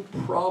true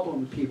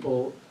problem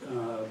people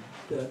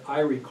that I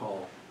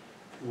recall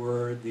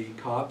were the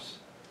cops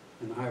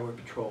and the highway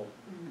patrol.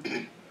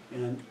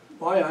 And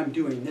why I'm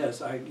doing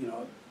this,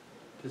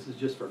 this is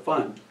just for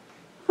fun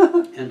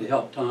and to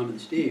help Tom and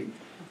Steve.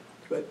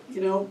 But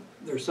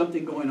there's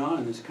something going on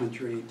in this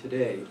country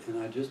today, and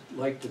I'd just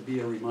like to be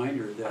a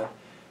reminder that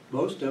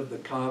most of the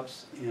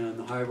cops and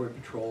the highway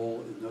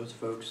patrol and those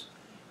folks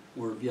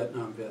were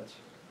Vietnam vets.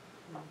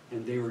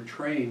 And they were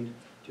trained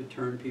to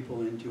turn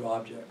people into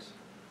objects.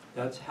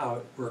 That's how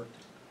it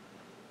worked.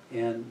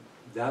 And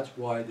that's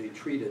why they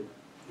treated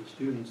the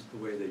students the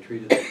way they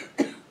treated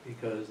them,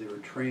 because they were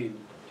trained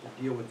to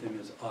deal with them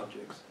as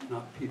objects,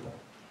 not people.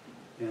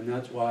 And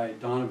that's why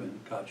Donovan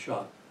got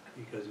shot,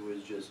 because it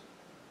was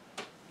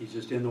he's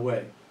just in the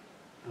way.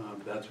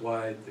 That's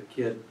why the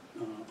kid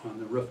on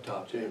the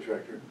rooftop, James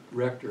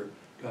Rector,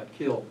 got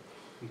killed,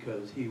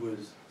 because he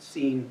was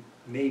seen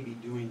maybe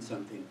doing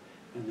something,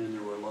 and then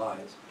there were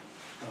lies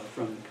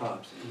from the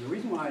cops. And the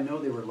reason why I know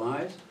they were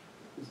lies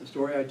is the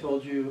story I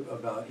told you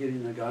about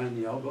hitting the guy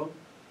in the elbow.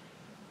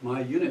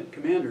 My unit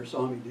commander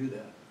saw me do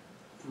that.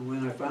 And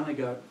when I finally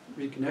got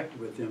reconnected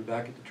with him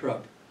back at the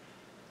truck,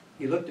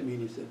 he looked at me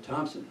and he said,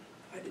 "Thompson,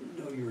 I didn't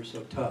know you were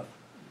so tough."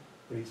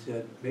 But he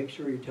said, "Make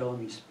sure you tell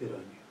him he spit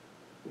on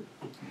you."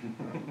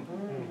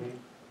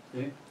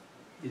 See?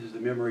 These are the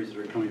memories that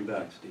are coming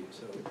back, Steve,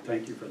 so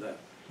thank you for that.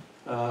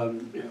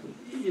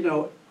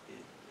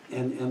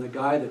 And the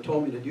guy that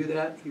told me to do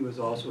that, he was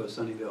also a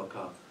Sunnyvale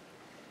cop.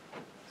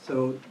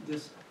 So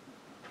this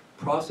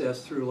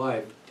process through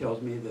life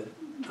tells me that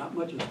not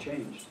much has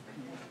changed.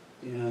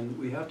 And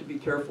we have to be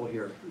careful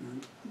here.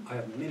 I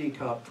have many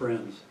cop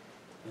friends,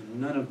 and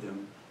none of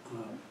them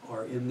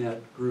are in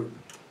that group.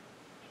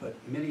 But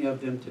many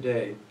of them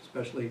today,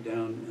 especially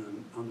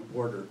down on the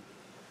border,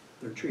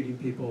 they're treating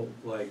people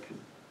like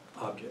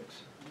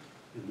objects.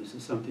 And this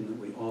is something that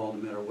we all,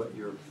 no matter what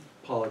your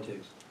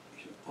politics,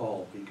 we should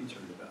all be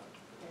concerned about.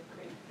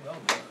 Well,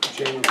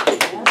 Jane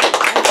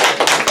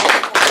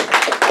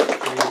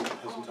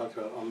hasn't talked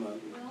about on the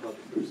Love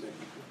Thursday.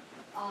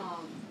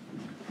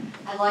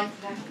 I like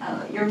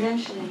that you're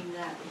mentioning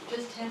that you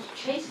just had to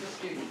chase the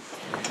students.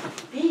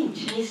 Being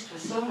chased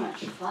was so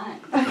much fun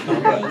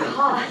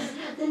because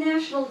the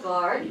National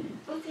Guard,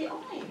 with the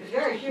only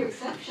very few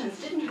exceptions,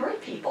 didn't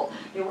hurt people.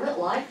 They weren't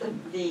like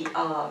the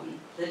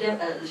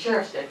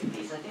sheriff's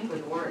deputies, I think, were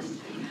the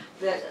worst.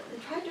 That they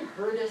tried to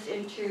herd us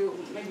into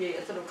maybe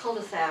a sort of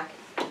cul-de-sac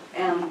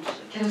and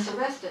get us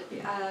arrested.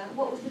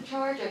 What was the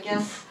charge? I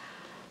guess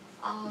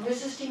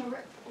resisting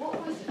arrest.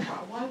 What was the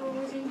charge? Why were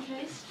we being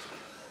chased?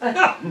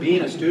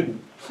 Being a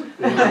student.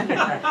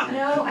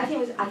 No, I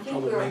think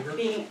we were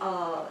being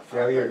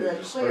failure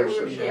to clear.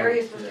 disperse. The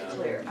area was supposed to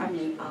clear. I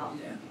mean,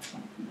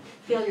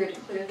 failure to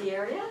clear the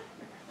area,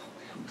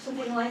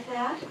 something like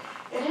that.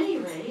 At any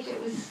rate,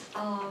 it was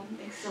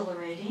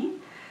exhilarating.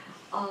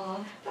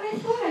 But I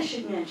thought I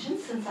should mention,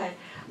 since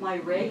my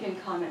Reagan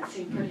comment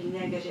seemed pretty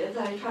negative,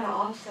 that I try to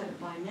offset it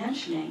by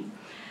mentioning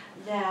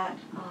that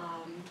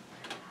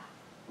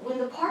when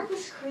the park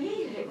was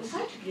created, it was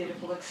such a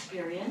beautiful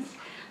experience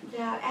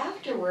that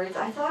afterwards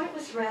I thought it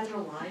was rather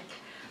like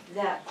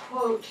that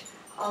quote,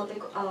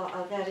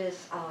 that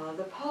is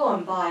the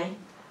poem by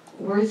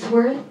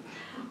Wordsworth.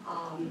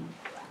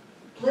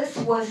 Bliss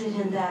was it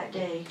in that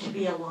day to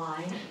be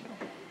alive,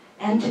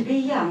 and to be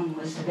young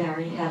was the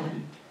very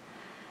heaven.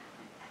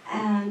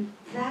 And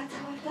that's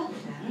how I felt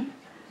then.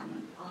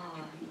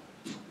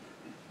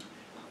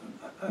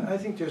 I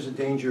think there's a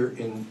danger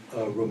in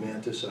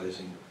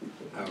romanticizing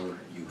our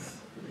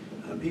youth.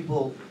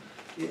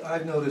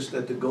 I've noticed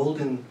that the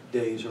golden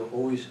days are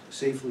always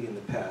safely in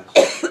the past,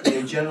 and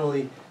they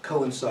generally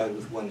coincide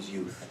with one's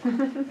youth.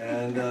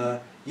 And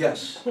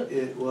yes,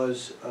 it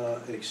was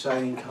an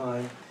exciting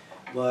time,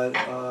 but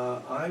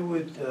I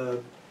would,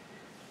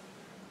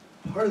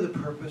 part of the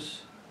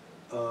purpose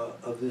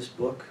of this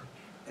book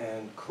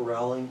and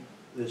corralling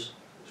this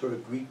sort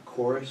of Greek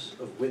chorus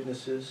of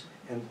witnesses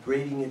and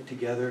braiding it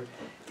together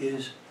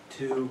is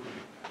to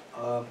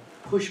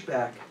push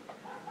back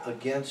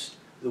against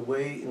the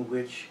way in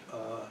which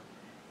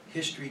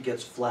history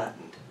gets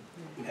flattened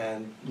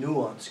and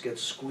nuance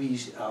gets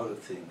squeezed out of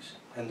things,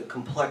 and the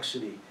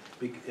complexity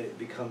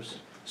becomes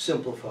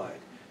simplified.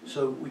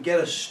 So we get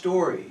a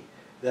story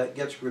that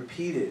gets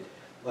repeated,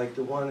 like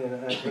the one,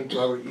 and I think,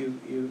 Robert,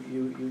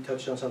 you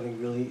touched on something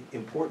really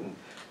important.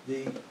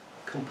 The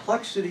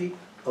complexity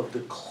of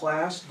the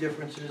class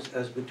differences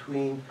as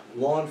between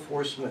law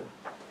enforcement,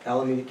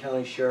 Alameda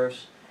County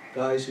sheriffs,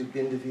 guys who've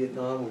been to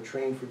Vietnam, were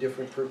trained for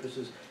different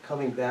purposes,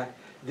 coming back,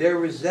 their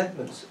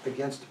resentments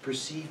against the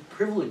perceived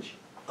privilege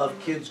of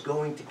kids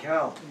going to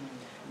Cal.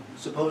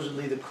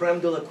 Supposedly the creme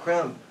de la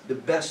creme, the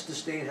best the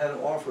state had to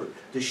offer,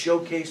 to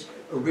showcase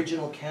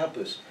original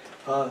campus.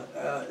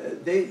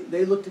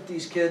 They looked at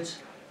these kids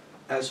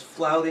as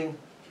flouting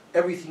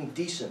everything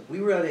decent.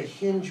 We were at a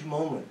hinge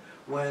moment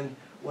when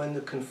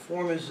the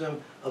conformism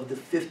of the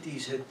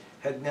 50s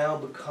had now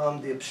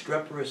become the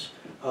obstreperous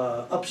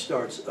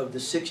upstarts of the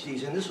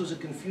 60s, and this was a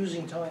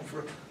confusing time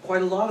for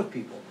quite a lot of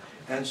people.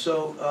 And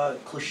so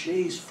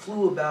cliches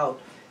flew about,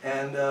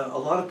 and a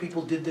lot of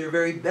people did their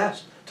very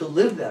best to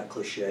live that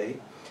cliche,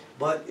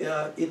 but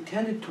it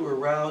tended to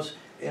arouse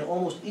in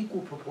almost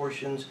equal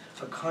proportions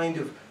a kind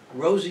of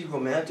rosy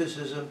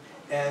romanticism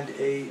and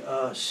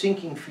a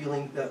sinking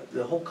feeling that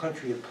the whole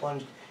country had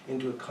plunged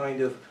into a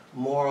kind of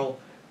moral,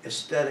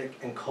 aesthetic,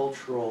 and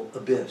cultural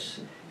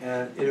abyss.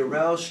 And it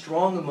aroused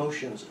strong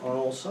emotions on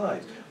all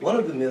sides. One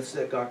of the myths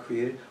that got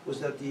created was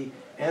that the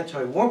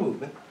anti-war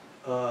movement,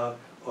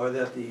 or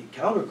that the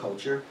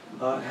counterculture,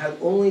 had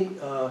only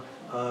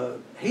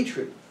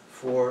hatred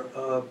for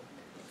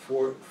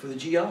the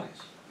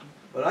GIs.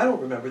 But I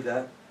don't remember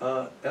that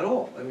at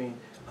all. I mean,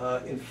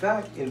 in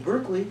fact, in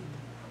Berkeley,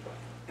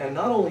 and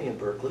not only in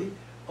Berkeley,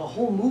 a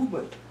whole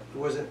movement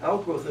was an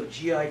outgrowth of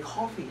GI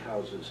coffee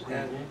houses.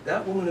 And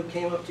that woman who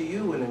came up to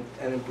you and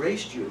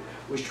embraced you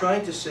was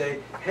trying to say,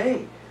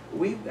 hey,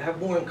 we have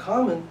more in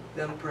common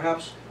than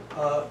perhaps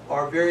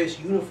our various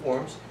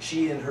uniforms,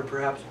 she in her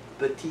perhaps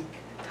batik,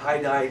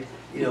 tie-dyed,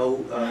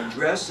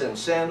 dress and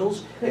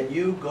sandals, and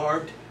you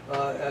garbed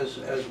as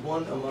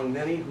one among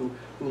many who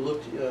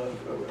looked,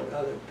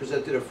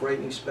 presented a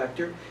frightening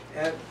specter.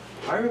 And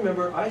I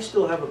remember I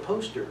still have a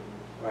poster,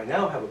 or I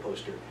now have a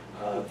poster,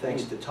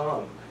 thanks to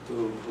Tom,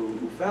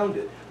 who found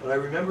it. But I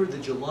remember the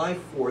July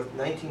 4th,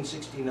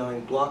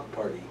 1969 block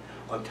party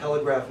on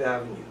Telegraph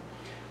Avenue,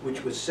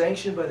 which was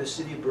sanctioned by the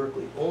city of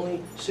Berkeley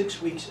only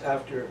 6 weeks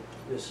after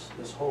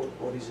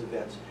all these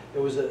events.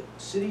 There was a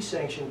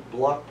city-sanctioned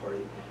block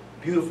party,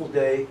 beautiful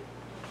day,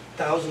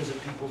 thousands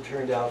of people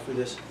turned out for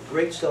this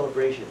great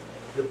celebration.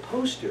 The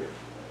poster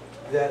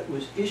that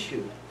was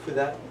issued for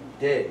that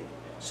day,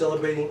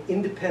 celebrating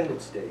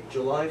Independence Day,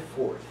 July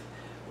 4th,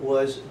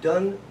 was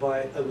done by,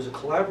 it was a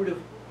collaborative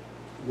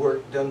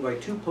work done by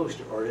two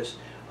poster artists,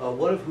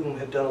 one of whom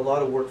had done a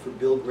lot of work for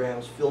Bill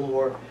Graham's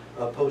Fillmore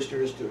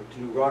posters to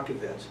do rock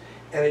events.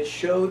 And it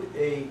showed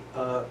a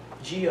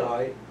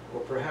GI, or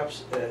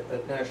perhaps a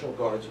National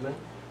Guardsman,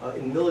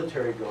 in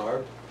military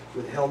garb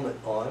with helmet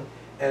on.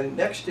 And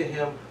next to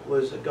him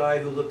was a guy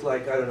who looked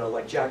like, I don't know,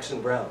 like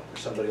Jackson Brown or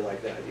somebody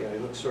like that. He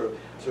looked sort of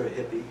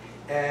hippie.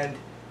 And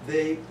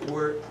they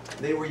were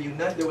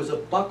united. There was a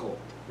buckle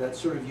that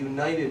sort of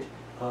united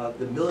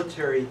the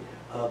military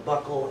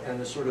buckle and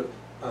the sort of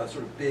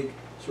big,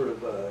 sort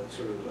of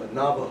a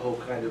Navajo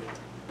kind of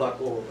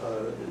buckle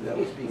that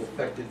was being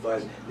affected by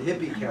the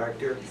hippie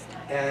character.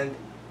 And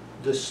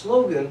the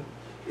slogan,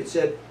 it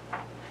said,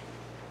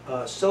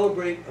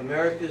 celebrate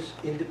America's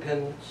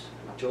independence,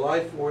 July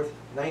 4th,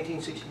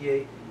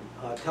 1968,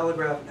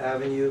 Telegraph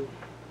Avenue,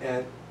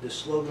 and the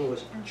slogan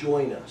was,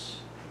 join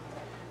us.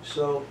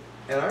 So,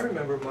 and I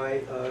remember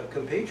my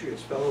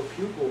compatriots, fellow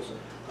pupils,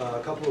 a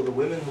couple of the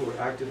women who were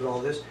active in all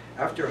this,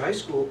 after high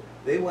school,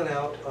 they went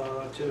out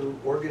to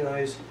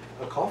organize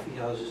coffee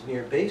houses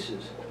near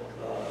bases.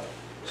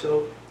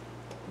 So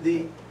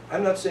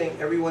I'm not saying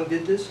everyone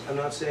did this, I'm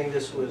not saying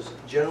this was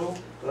general,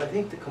 but I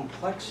think the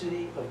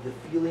complexity of the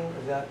feeling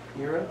of that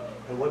era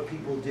and what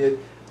people did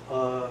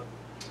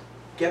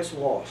gets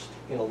lost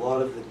in a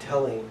lot of the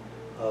telling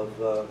of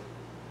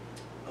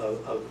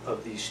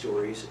these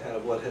stories and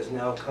of what has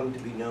now come to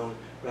be known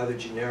rather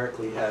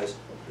generically as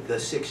the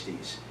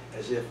 60s,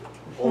 as if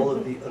all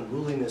of the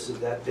unruliness of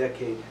that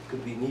decade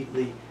could be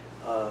neatly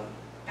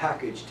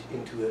packaged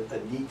into a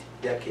neat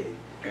decade.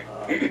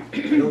 I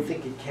don't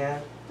think it can.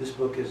 This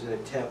book is an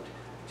attempt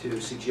to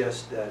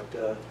suggest that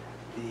the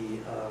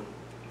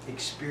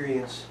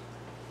experience,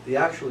 the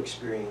actual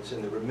experience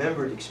and the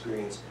remembered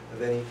experience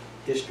of any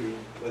history,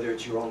 whether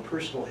it's your own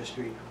personal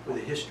history or the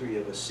history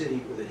of a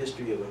city or the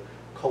history of a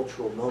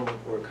cultural moment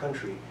or a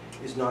country,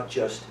 is not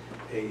just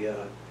a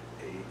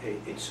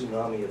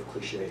tsunami of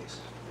cliches.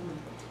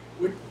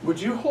 Would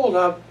you hold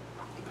up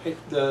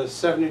the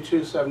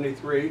 72,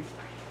 73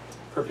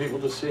 for people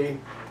to see?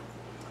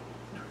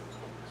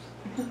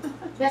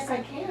 Yes, I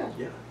can.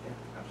 Yeah.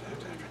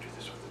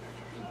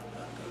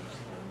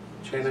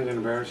 Jane, I'm going to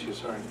embarrass you,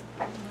 sorry.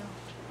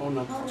 Oh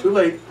no, too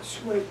late.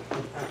 Too late.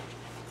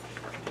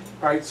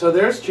 All right, so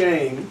there's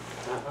Jane.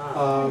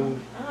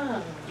 And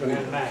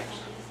Max.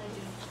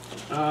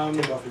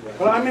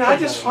 But I mean, I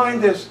just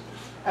find this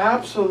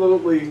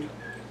absolutely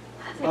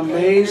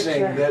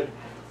amazing that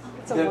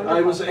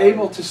I was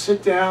able to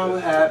sit down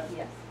at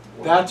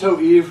Bateau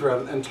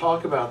Ivre and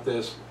talk about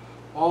this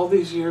all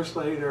these years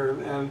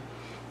later, and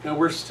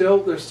there's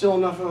still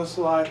enough of us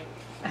alive.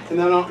 And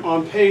then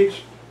on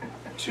page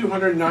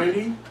 290,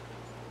 you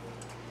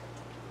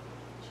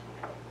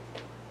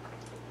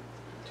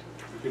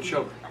can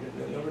show her.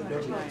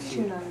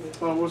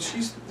 Well,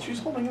 she's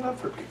holding it up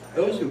for people.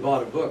 Those who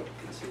bought a book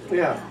can see it.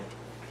 Yeah.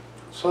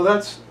 So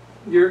that's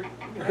your.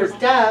 There's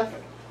Dove.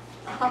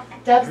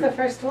 Dove's the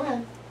first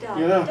one. Dove,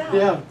 Yeah, Dove,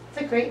 yeah.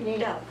 It's a great name.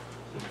 Dove.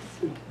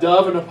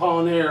 Dove and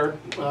Apollinaire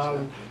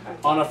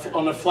on a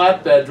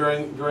flatbed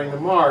during the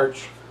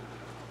march,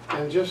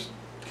 and just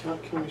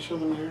can we show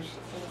them yours?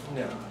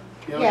 No.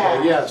 Yeah, okay,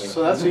 Yeah. yes.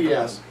 So that's a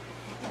yes.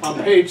 On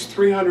page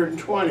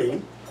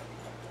 320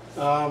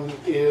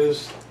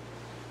 is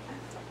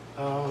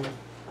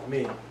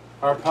Me.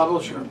 our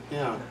publisher.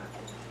 Yeah.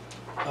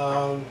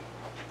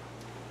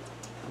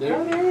 There.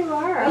 Oh, there you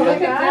are. Oh,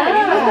 Look at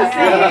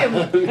Yeah.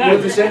 that. You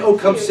have to say, oh,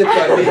 come sit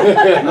by me.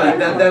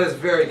 That is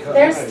very kind.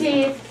 There's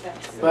Steve.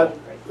 But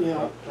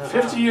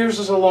 50 years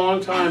is a long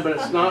time, but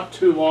it's not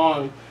too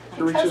long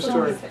to reach a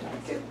story.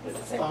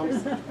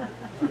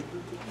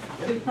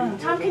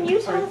 Tom, can you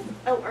tell us,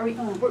 oh, are we?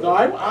 No, Do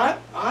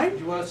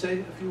you want to say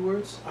a few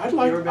words? I'd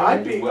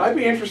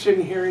be interested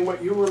in hearing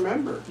what you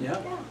remember. Yeah.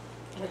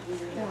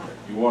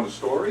 You want a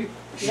story?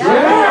 Yeah.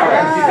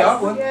 You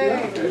got one?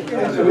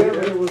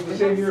 It was the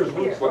same year as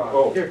Woodstock.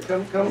 Oh, Here,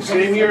 come.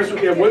 Same year as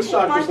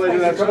Woodstock was later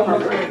that summer.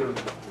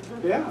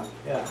 Yeah.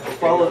 Yeah.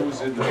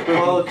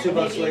 Followed 2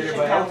 months later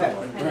by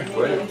Altamont.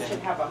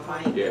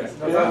 yeah.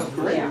 Yeah,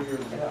 great. I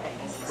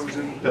was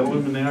in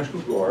Petaluma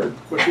National Guard,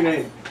 What's your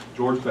name?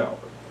 George Bauer.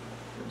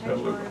 in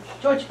Petaluma.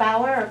 George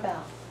Bauer or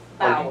Bell?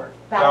 Bauer.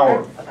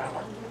 Bauer.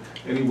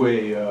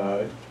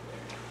 Anyway,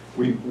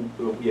 we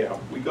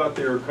got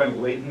there kind of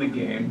late in the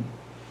game.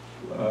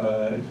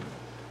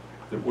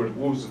 What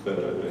was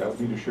the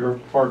Alameda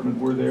Sheriff Department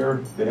were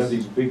there? They had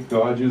these big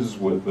Dodges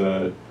with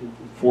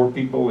 4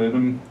 people in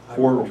them,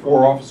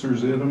 four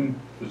officers in them.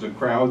 There's a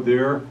crowd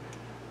there.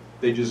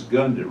 They just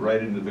gunned it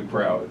right into the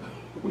crowd.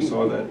 We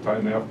saw that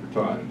time after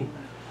time.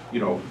 You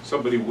know,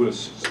 somebody would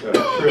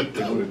have tripped,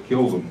 they would have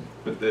killed them.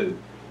 But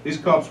these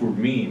cops were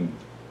mean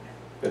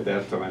at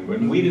that time,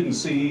 and we didn't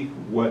see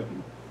what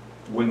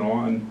went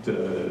on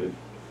to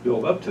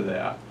build up to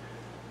that.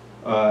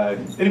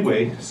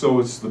 Anyway, so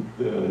it's the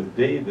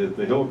day that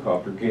the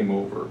helicopter came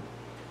over.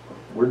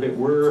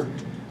 We're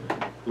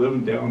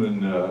living down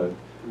in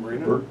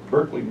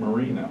Berkeley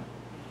Marina.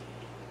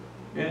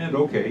 And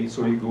okay,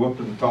 so you go up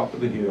to the top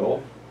of the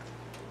hill.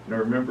 And I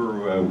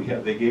remember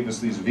they gave us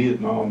these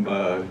Vietnam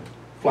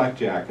flak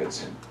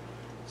jackets.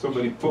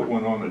 Somebody put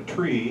one on a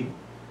tree,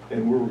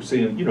 and we were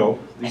saying, you know,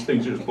 these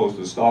things are supposed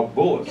to stop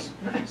bullets.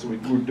 So we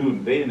were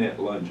doing bayonet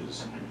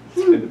lunges.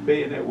 And the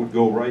bayonet would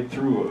go right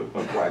through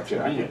a flak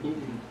jacket.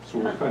 So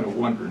we're kind of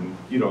wondering,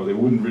 you know, they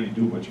wouldn't really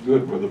do much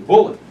good with a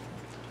bullet.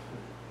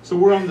 So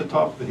we're on the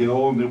top of the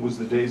hill, and it was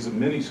the days of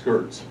mini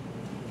skirts.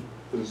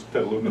 This is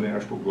Petaluma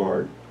National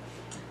Guard.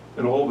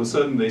 And all of a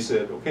sudden they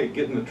said, okay,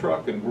 get in the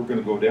truck and we're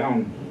gonna go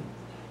down,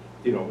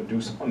 you know, and do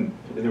something.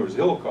 And there was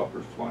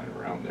helicopters flying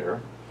around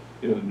there,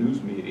 you know, the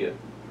news media,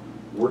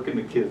 working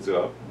the kids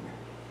up.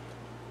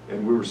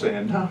 And we were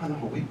saying, no,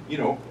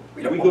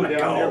 we go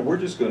down there, we're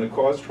just gonna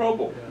cause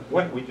trouble.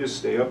 Why don't we just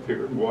stay up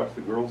here and watch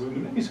the girls in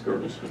the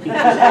miniskirts?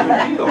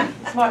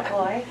 Smart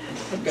boy.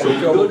 So we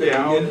go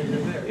down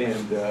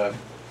and,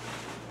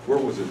 where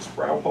was it,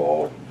 Sprout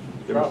Hall?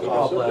 There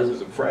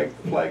was a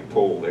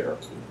flagpole there.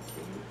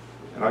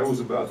 And I was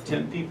about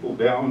 10 people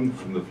down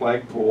from the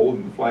flagpole,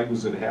 and the flag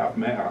was at half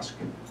mast.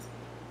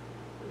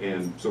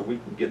 And so we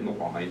could get in the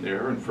line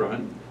there in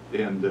front,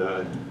 and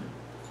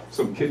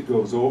some kid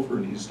goes over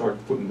and he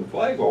starts putting the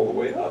flag all the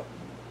way up.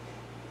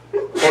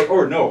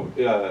 No,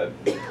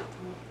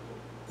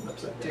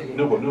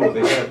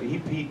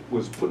 he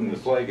was putting the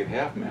flag at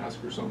half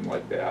mast or something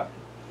like that.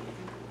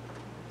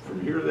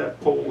 From here to that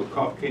pole, the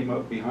cop came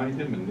up behind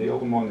him and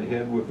nailed him on the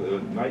head with a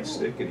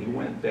nightstick, and he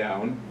went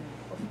down.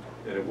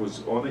 And it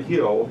was on a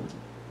hill,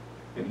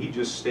 and he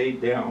just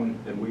stayed down,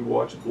 and we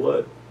watched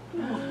blood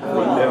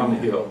run down the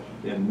hill,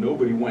 and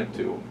nobody went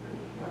to him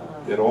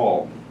at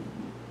all.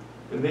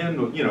 And then,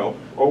 you know,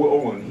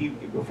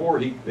 and before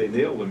they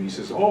nailed him, he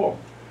says, oh,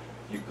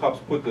 you cops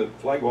put the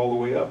flag all the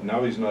way up,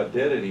 now he's not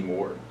dead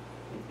anymore.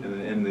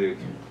 And the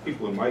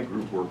people in my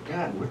group were,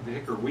 God, what the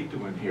heck are we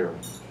doing here?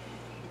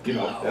 You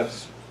know, that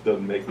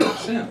doesn't make no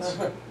sense.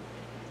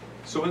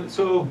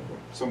 So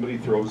somebody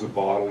throws a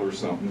bottle or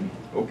something,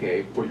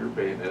 okay, put your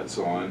bayonets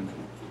on,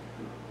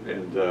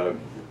 and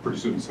pretty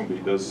soon somebody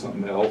does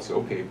something else,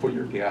 okay, put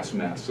your gas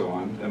masks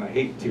on, and I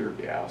hate tear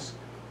gas,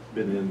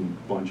 been in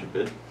a bunch of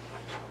it.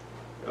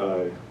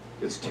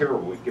 It's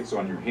terrible, it gets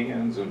on your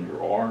hands, on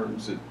your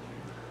arms,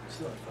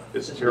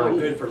 it's terrible.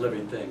 Not good for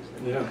living things.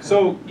 Yeah.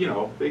 So, you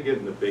know, they get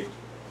in the big,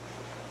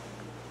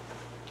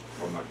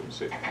 I'm not going to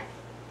say,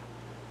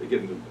 they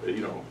get in the,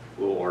 you know,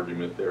 little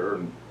argument there,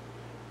 and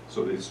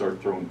So they start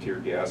throwing tear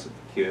gas at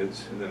the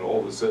kids, and then all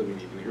of a sudden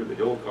you can hear the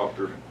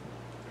helicopter.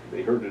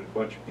 They herded a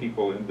bunch of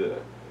people into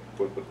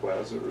what, the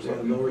plaza or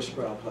something. Yeah, Lower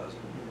Sproul Plaza.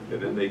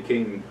 And then they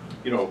came,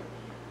 you know,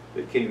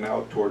 they came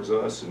out towards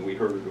us, and we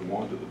herded them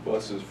onto the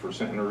buses for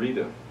Santa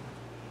Rita.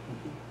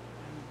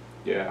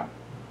 Yeah,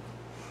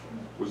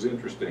 it was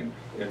interesting.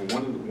 And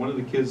one of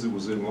the kids that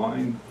was in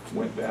line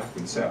went back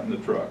and sat in the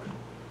truck.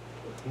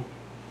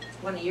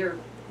 One of your.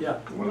 Yeah.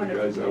 One of the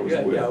guys I was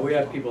with. Yeah, we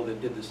had people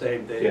that did the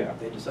same. They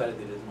decided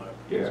they didn't want to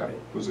Yeah, participate.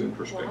 it was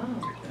interesting.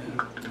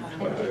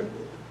 Wow.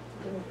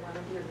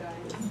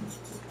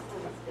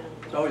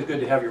 It's always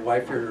good to have your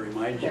wife here to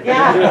remind you.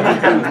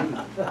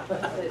 Yeah.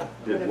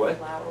 Did what?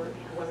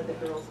 One of the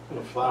girls.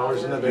 The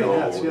flowers and the No,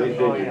 bayonets, they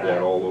did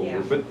that all over.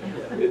 Yeah. But,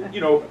 you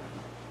know,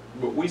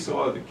 but we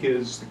saw the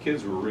kids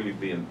were really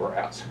being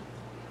brats,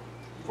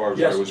 as far as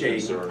Yes, I was Jane.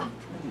 concerned.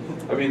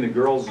 I mean, the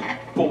girls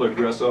pull their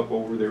dress up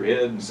over their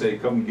head and say,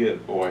 "Come get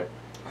it, boy."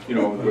 You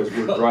know, as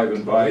we're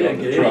driving by We on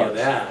didn't the get any of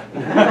trucks.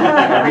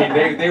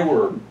 that. I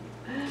mean,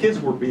 kids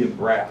were being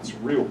brats,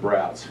 real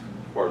brats,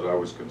 as far as I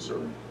was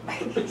concerned.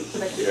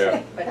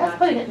 Yeah. But That's not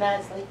putting to, it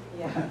nicely.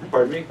 yeah.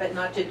 Pardon me? But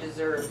not to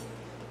deserve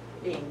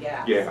being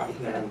gassed. Yeah,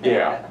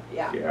 Yeah.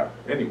 yeah.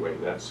 Anyway,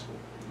 that's,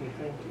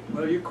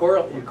 Well, you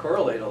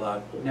correlate a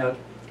lot. Now,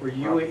 were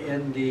you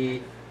in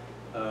the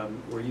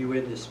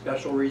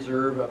special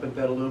reserve up in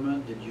Petaluma?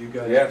 Did you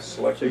guys? yes,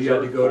 select So you had to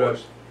reserve go to.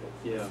 force.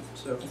 Yeah.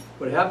 So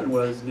what happened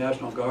was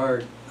National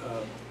Guard.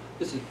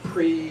 This is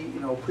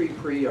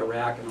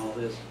pre-Iraq and all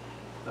this.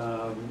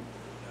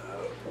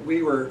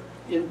 We were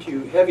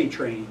into heavy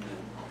training then.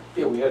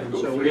 Yeah, we had to And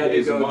go so 3 we had to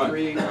days a go month.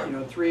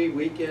 3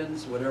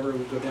 weekends, whatever.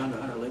 We go down to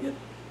Hunter Liggett,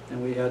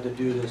 and we had to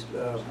do this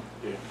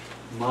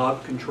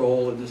mob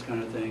control and this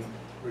kind of thing.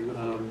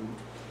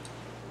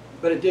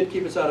 But it did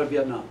keep us out of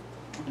Vietnam,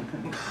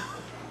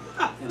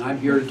 and I'm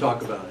here to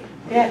talk about it.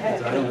 Yeah.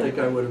 'Cause I don't think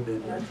I would have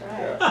been. That's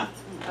right.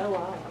 Oh,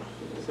 wow.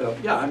 So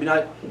yeah, I mean,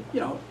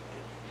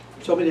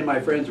 so many of my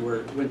friends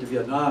went to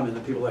Vietnam, and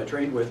the people I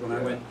trained with when I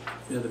went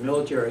into the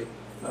military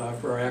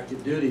for our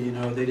active duty,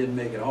 they didn't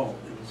make it home,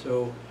 and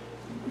so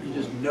you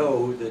just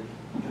know that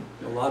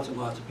lots and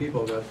lots of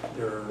people got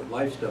their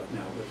life stuff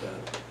now with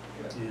that.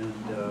 And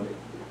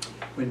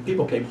when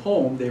people came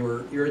home, they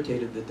were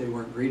irritated that they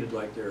weren't greeted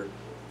like their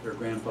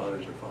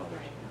grandfathers or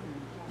fathers.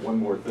 One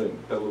more thing,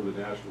 Petaluma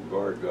National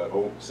Guard got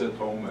sent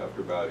home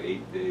after about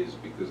 8 days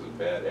because of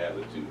bad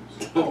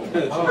attitudes.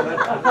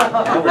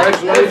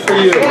 Congratulations for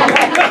you.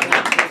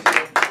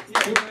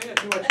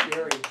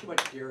 Too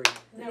much dairy.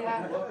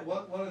 Yeah.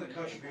 One of the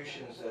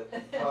contributions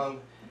that Tom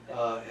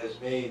has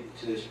made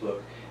to this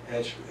book, and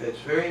it's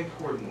very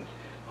important,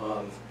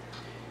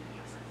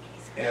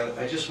 and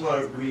I just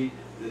want to read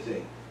the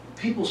thing.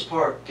 People's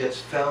Park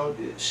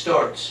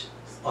starts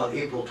on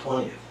April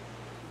 20th.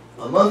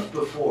 A month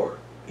before,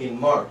 in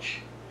March,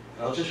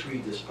 and I'll just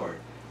read this part,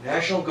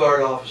 National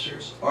Guard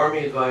officers,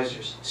 Army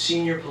advisors,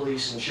 senior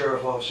police and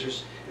sheriff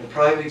officers, and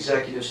private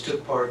executives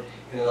took part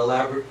in an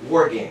elaborate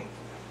war game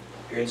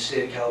here in the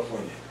state of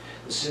California.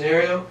 The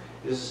scenario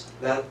is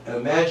that an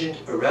imagined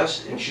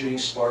arrest and shooting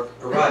spark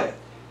a riot.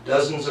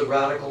 Dozens of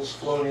radicals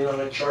flown in on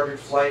a chartered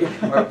flight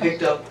are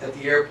picked up at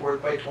the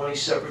airport by 20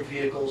 separate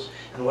vehicles,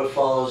 and what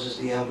follows is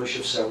the ambush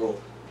of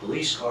several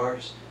police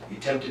cars, the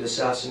attempted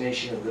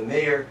assassination of the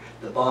mayor,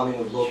 the bombing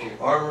of local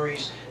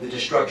armories, the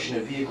destruction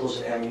of vehicles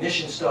and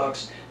ammunition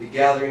stocks, the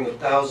gathering of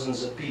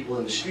thousands of people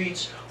in the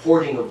streets,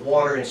 hoarding of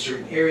water in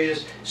certain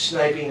areas,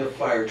 sniping of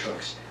fire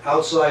trucks.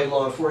 Outside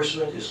law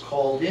enforcement is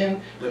called in,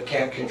 but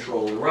can't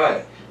control the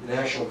riot. The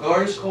National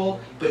Guard is called,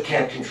 but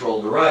can't control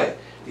the riot.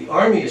 The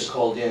Army is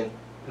called in,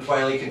 and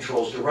finally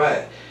controls the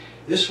riot.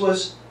 This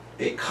was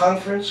a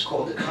conference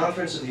called the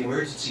Conference of the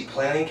Emergency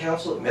Planning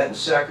Council. It met in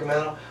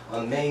Sacramento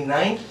on May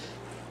 9th,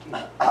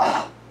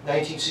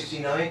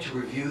 1969, to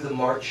review the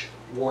March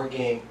war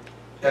game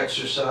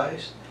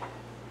exercise.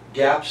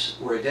 Gaps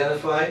were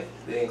identified.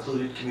 They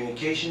included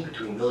communication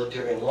between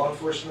military and law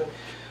enforcement,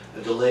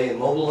 a delay in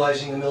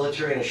mobilizing the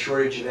military, and a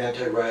shortage of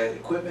anti-riot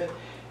equipment.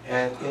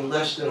 And in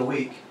less than a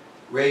week,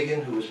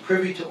 Reagan, who was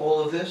privy to all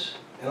of this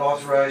and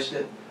authorized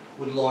it,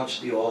 would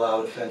launch the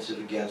all-out offensive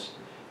against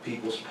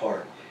People's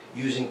Park,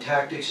 using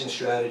tactics and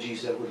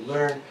strategies that would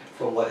learn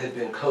from what had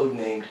been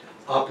codenamed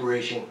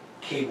Operation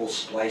Cable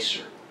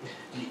Splicer.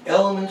 The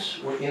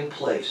elements were in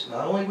place,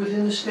 not only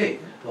within the state,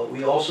 but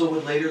we also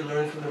would later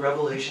learn from the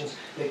revelations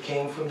that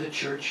came from the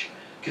Church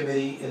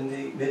Committee in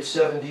the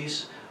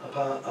mid-70s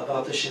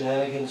about the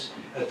shenanigans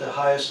at the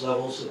highest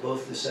levels of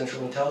both the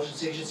Central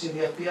Intelligence Agency and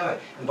the FBI.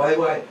 And by the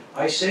way,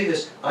 I say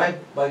this, I'm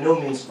by no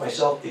means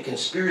myself a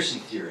conspiracy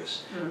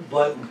theorist,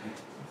 but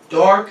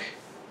dark,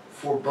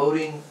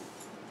 foreboding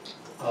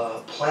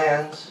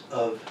plans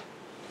of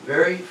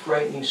very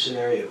frightening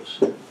scenarios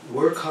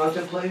were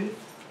contemplated,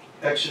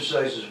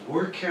 exercises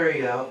were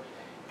carried out,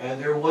 and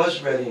there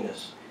was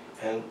readiness.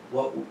 And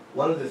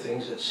one of the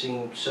things that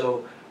seemed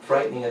so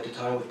frightening at the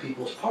time with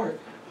People's Park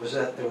was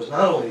that there was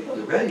not only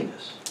the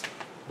readiness,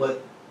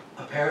 but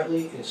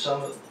apparently in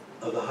some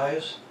of the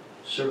highest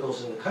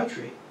circles in the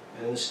country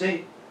and in the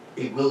state,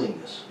 a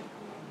willingness.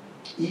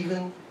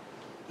 even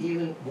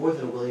more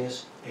than a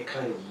willingness, a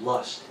kind of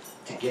lust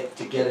to get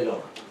it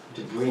on,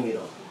 to bring it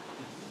on.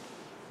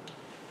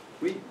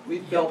 We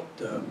felt,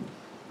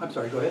 I'm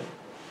sorry, go ahead.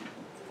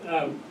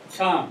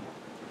 Tom,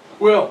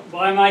 Will,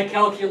 by my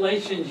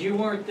calculations, you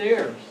weren't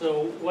there,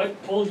 so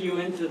what pulled you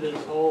into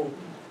this whole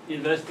I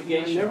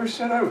investigation? never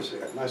said I was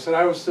there. I said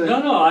I was the,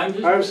 No, I'm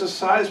just. I was the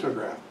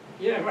seismograph.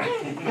 Yeah,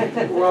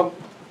 right. Well,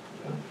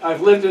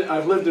 I've lived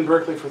in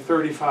Berkeley for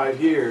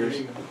 35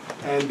 years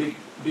and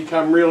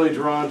become really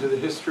drawn to the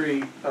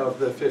history of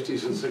the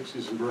 50s and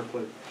 60s in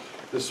Berkeley,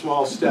 the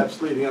small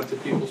steps leading up to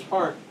People's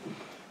Park.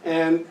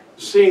 And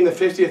seeing the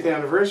 50th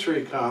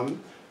anniversary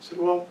come, I said,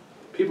 well,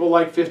 people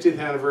like 50th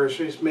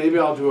anniversaries, maybe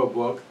I'll do a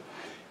book.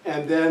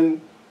 And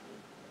then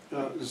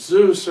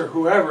Zeus or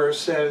whoever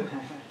said,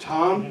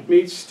 Tom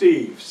meets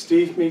Steve,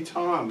 Steve meet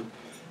Tom.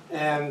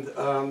 And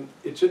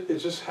it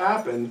just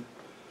happened.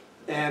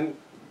 And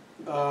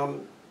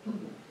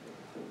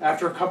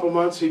after a couple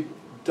months, he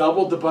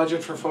doubled the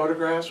budget for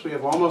photographs. We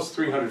have almost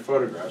 300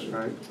 photographs,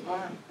 right?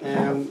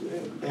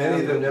 And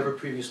Many of them never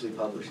previously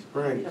published.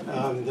 Right.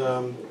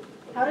 And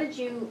How did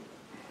you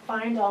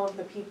find all of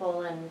the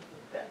people and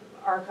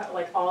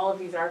like all of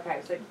these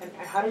archives? Like, and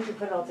how did you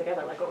put it all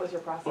together? Like, what was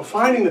your process? well,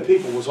 finding the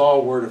people was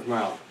all word of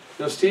mouth.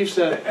 You know, Steve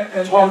said,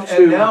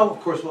 And now, of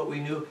course, what we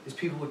knew is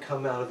people would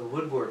come out of the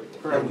woodwork,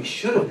 Right. and we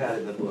should have had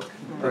in the book,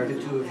 like Right.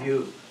 the two of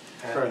you,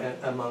 Right.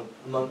 and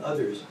among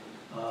others.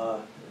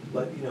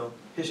 But you know,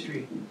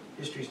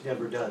 history's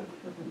never done.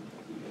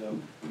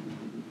 You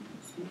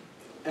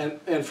know.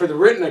 And for the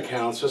written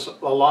accounts, just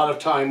a lot of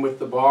time with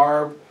the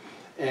Barb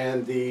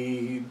and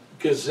the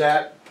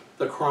Gazette,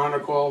 the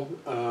Chronicle,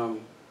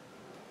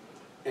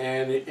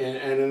 and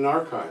in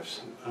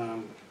archives.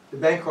 The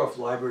Bancroft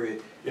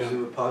Library is Yeah.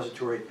 a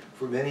repository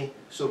for many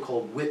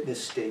so-called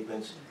witness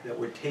statements that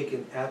were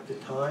taken at the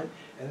time,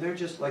 and they're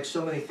just like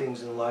so many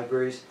things in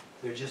libraries,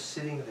 they're just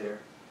sitting there,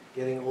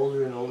 getting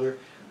older and older,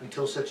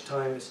 until such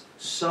time as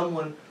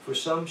someone, for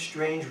some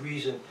strange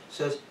reason,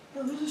 says,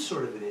 you know, this is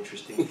sort of an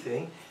interesting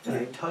thing, and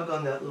they tug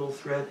on that little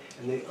thread,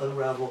 and they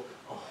unravel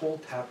a whole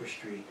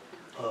tapestry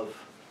of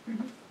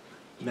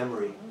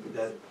memory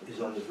that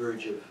is on the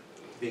verge of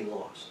being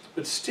lost.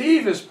 But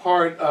Steve is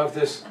part of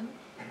this,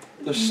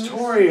 the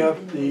story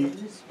of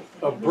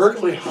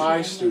Berkeley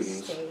High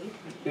students.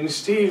 And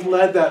Steve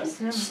led that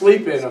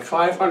sleep-in of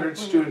 500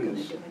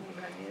 students.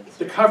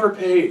 The cover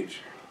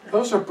page,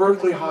 those are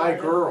Berkeley High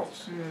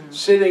girls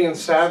sitting in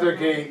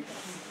Sathergate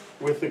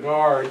with the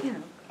guard.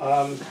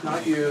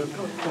 Not you,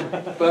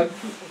 but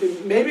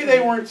maybe they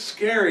weren't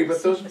scary,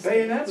 but those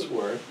bayonets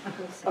were.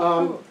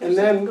 And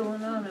then,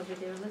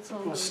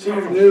 well,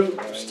 Steve knew.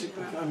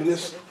 I mean,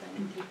 this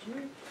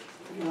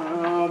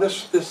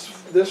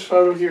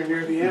photo here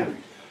near the end.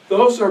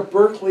 Those are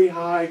Berkeley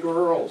High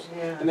girls,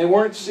 and they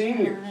weren't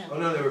seniors. Oh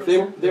no,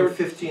 they were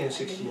 15 and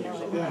 16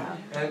 years old. Yeah.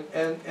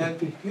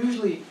 And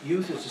usually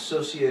youth is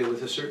associated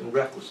with a certain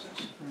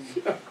recklessness,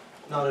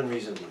 not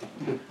unreasonably.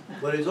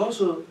 But it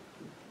also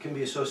can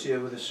be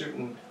associated with a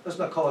certain, let's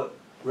not call it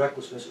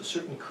recklessness, a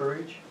certain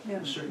courage,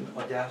 a certain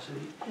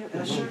audacity,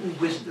 and a certain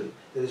wisdom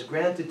that is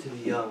granted to the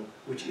young,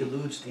 which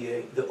eludes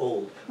the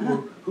old,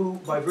 who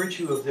by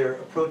virtue of their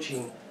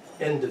approaching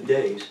end of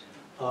days,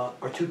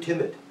 are too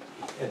timid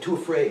and too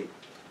afraid.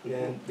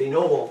 And they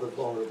know all the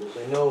vulnerables,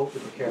 they know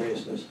the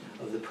precariousness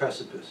of the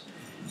precipice.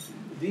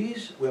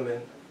 These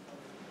women,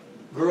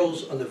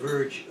 girls on the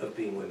verge of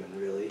being women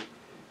really,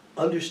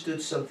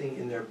 understood something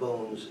in their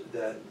bones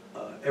that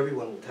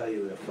everyone will tell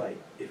you in a fight.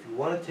 If you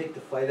want to take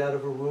the fight out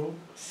of a room,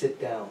 sit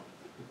down.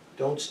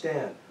 Don't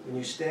stand. When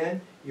you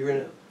stand, you're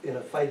in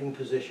a fighting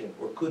position,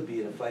 or could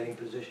be in a fighting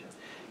position.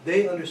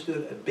 They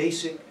understood a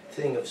basic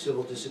thing of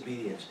civil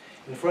disobedience.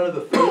 In front of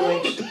a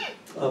phalanx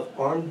of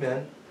armed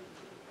men,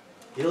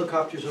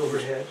 helicopters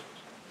overhead,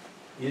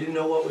 you didn't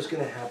know what was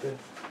going to happen,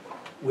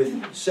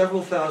 with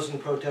several thousand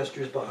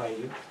protesters behind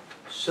you,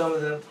 some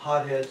of them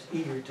hotheads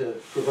eager to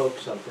provoke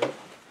something.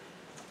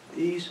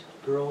 These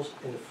girls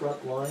in the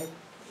front line,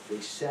 they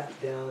sat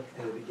down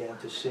and they began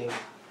to sing,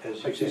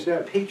 as you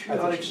said,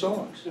 patriotic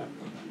songs.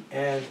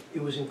 And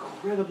it was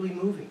incredibly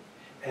moving.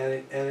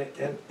 And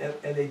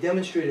they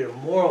demonstrated a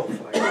moral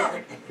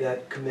fight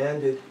that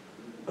commanded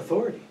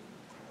authority.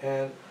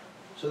 And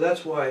so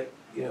that's why,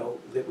 you know,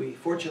 that we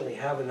fortunately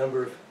have a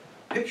number of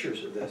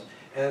pictures of this.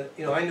 And,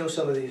 you know, I know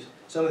some of these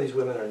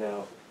women are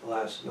now,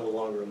 alas, no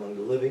longer among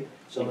the living.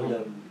 Some of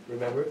them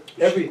remember.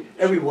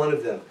 Every one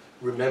of them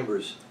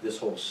remembers this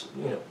whole,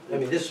 you know, I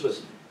mean, this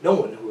was, no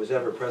one who was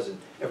ever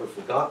present ever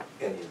forgot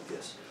any of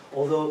this.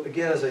 Although,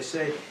 again, as I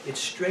say,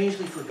 it's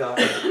strangely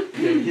forgotten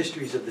in the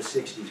histories of the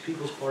 60s.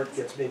 People's Park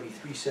gets maybe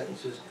 3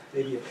 sentences,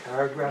 maybe a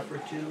paragraph or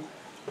 2,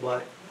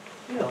 but,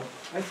 you know,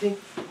 I think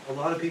a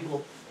lot of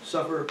people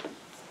suffer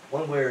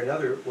one way or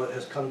another what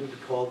has come to be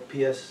called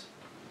PS,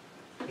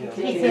 you know,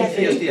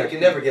 PTSD. I can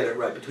never get it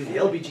right, between the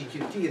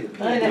LBGQT and the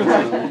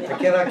PTSD. I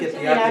cannot get the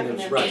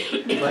acronyms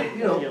right. But,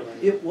 you know,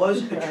 it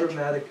was a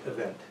traumatic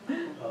event,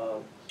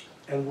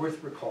 and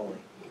worth recalling.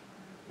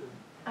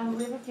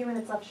 We have a few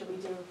minutes left, should we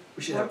do?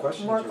 We should have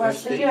questions. More or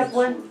questions? Did you have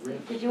one,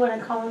 did you want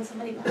to call in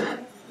somebody?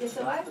 Yeah,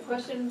 so I have a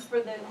question for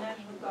the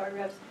National Guard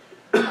reps.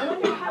 I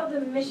wonder how the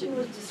mission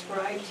was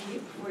described to you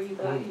before you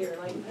got here,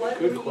 like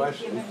what were you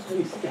given to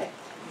expect?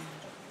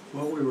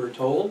 What we were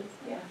told,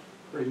 Yeah,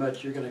 pretty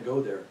much you're gonna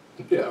go there.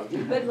 Yeah.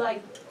 but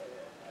like,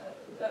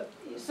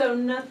 so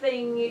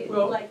nothing,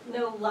 Well- like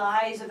no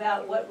lies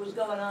about what was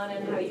going on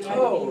and how you had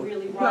to Oh, be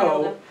really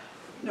riled up?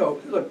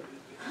 No, look,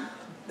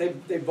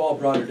 they've all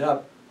brought it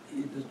up,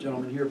 this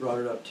gentleman here brought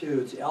it up too,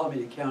 it's the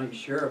Alameda County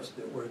Sheriffs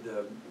that were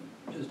the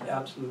just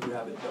absolute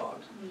rabid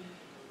dogs.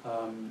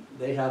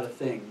 They had a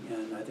thing,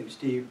 and I think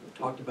Steve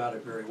talked about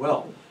it very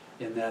well,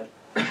 in that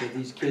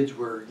these kids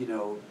were, you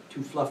know,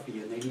 too fluffy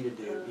and they needed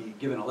to be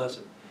given a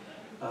lesson.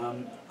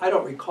 I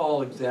don't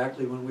recall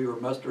exactly when we were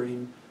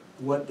mustering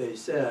what they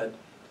said.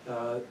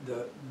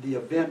 The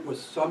event was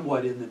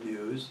somewhat in the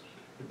news.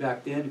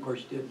 Back then, of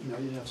course, you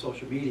didn't have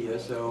social media,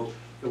 so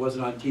it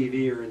wasn't on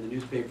TV or in the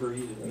newspaper,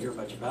 you didn't hear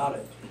much about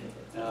it.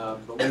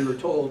 But we were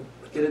told,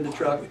 get in the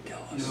truck,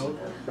 you know,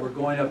 we're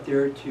going up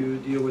there to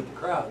deal with the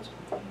crowds.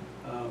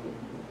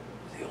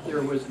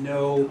 There was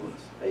no,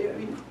 I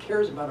mean, who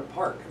cares about a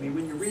park? I mean,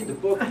 when you read the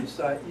book,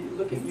 you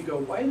look at it, you go,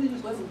 why didn't they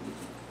just let them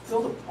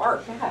build a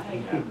park?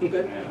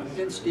 But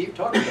then Steve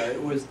talked about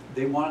it,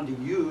 they wanted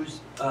to use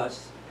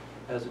us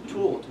as a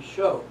tool to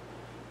show.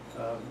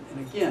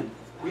 And again,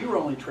 we were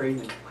only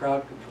trained in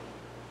crowd control.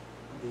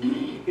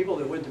 The people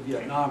that went to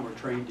Vietnam were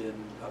trained in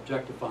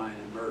objectifying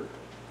and murder,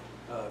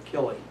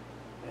 killing.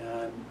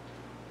 And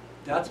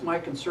that's my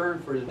concern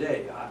for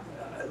today.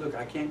 Look,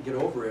 I can't get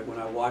over it when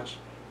I watch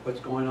what's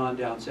going on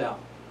down south.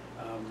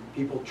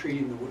 People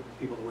treating the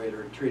people the way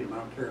they're treating them.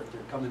 I don't care if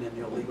they're coming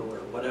in illegal or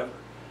whatever.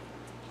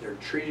 They're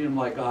treating them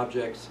like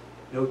objects,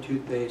 no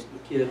toothpaste, the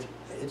kids.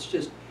 It's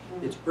just,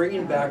 it's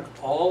bringing back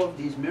all of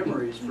these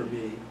memories for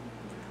me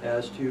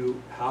as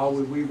to how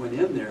we went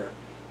in there,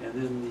 and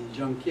then these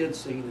young kids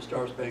singing the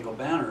Star Spangled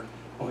Banner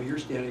while you're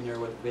standing there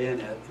with a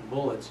bayonet and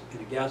bullets and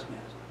a gas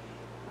mask.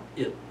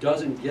 It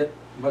doesn't get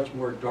much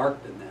more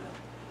dark than that.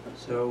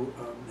 So,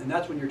 and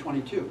that's when you're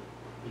 22.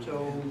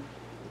 So,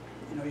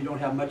 you know, you don't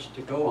have much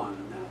to go on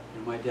in that.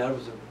 You know, my dad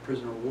was a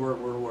prisoner of war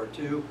in World War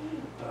II.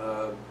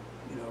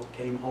 You know,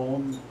 came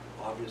home,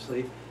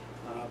 obviously,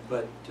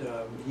 but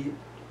he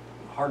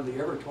hardly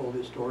ever told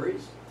his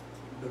stories.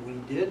 But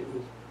when he did, it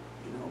was,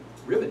 you know,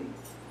 riveting.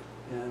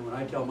 And when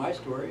I tell my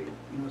story,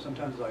 you know,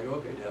 sometimes it's like,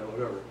 okay, Dad,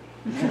 whatever.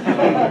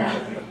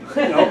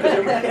 You know,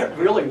 because it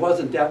really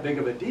wasn't that big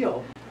of a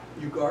deal.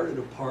 You guarded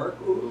a park,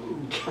 ooh.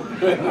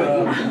 Did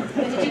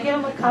you give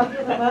them a copy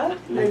of the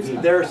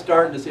book? They're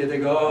starting to see it. They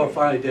go, oh,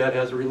 finally, Dad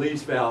has a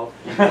release valve.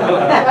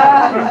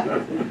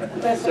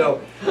 So,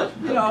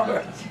 you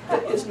know,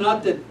 it's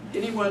not that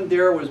anyone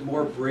there was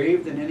more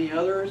brave than any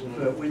others,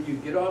 but when you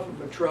get off of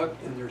a truck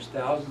and there's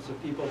thousands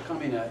of people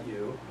coming at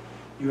you,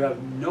 you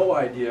have no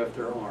idea if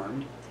they're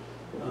armed,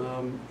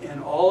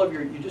 and all of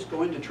you just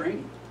go into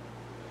training.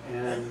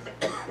 And,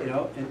 you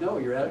know, and no,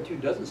 your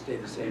attitude doesn't stay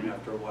the same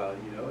after a while,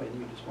 you know, and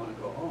you just want to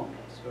go home.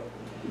 So,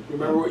 You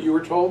remember what you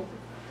were told?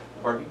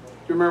 Pardon? Do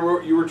you remember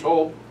what you were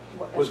told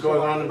was going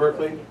on in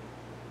Berkeley?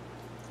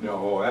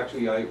 No,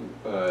 actually,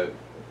 the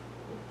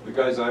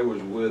guys I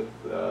was with,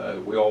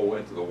 we all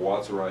went to the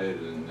Watts riot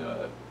in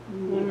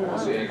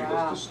Los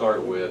Angeles to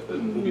start with,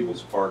 and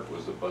People's Park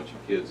was a bunch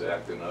of kids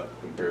acting up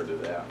compared to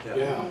that.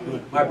 yeah.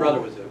 My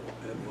brother was at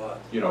Watts.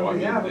 You know, I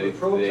mean, they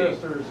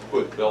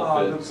put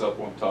belt beds up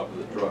on top of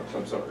the trucks.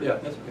 I'm sorry. Yeah,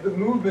 that's okay. The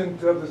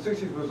movement of the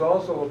 60s was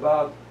also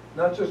about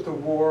not just the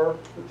war,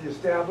 but the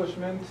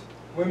establishment,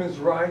 women's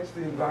rights,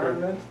 the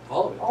environment,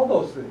 all of it. all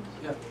those things.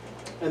 Yeah.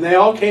 And they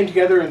all came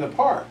together in the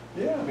park.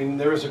 Yeah. I mean,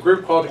 there was a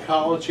group called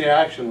Ecology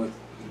Action with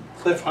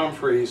Cliff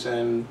Humphreys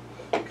and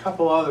a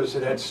couple others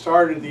that had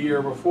started the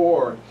year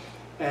before.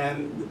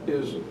 And it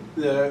was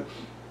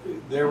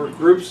there were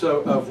groups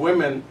of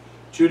women,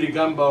 Judy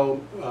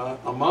Gumbo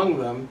among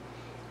them,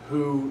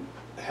 who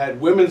had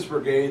women's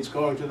brigades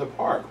going to the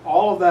park.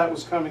 All of that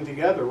was coming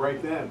together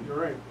right then. You're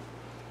right.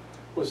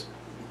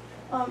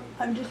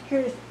 I'm just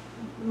curious,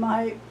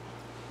 my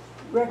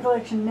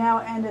recollection now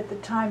and at the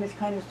time is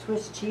kind of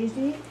Swiss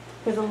cheesy,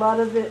 because a lot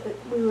of it,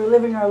 we were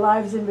living our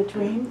lives in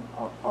between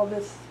all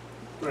this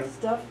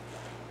stuff.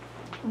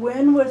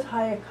 When was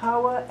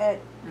Hayakawa at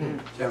San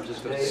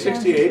Francisco?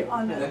 68.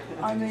 on the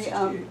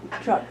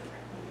truck?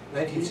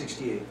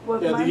 1968.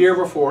 What Yeah, the month? year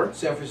before.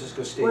 San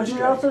Francisco State Wasn't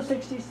it Strike. also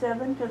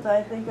 67? Because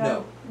I think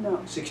No. no.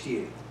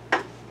 68.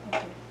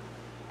 Okay.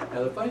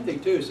 Now, the funny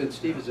thing too, since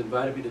Steve has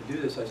invited me to do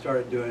this, I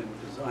started doing,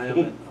 because I am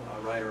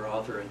a writer,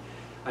 author, and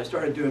I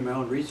started doing my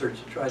own research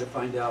to try to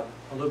find out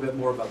a little bit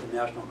more about the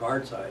National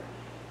Guard side.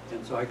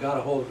 And so I got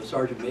a hold of a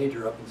sergeant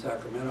major up in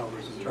Sacramento who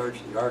was in charge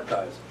of the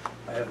archives.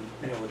 I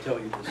haven't been able to tell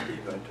you this,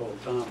 Steve, I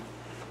told Tom.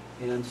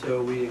 And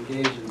so we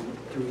engaged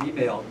through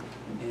email,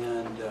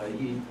 and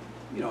he,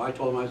 you know, I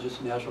told him I was just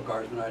a National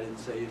Guardsman. I didn't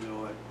say, you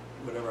know,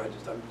 whatever, I'm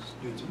just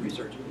doing some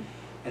research.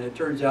 And it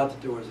turns out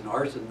that there was an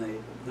arson.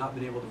 They've not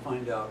been able to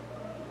find out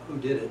who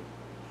did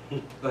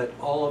it. But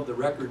all of the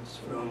records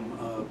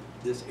from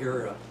this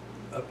era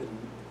up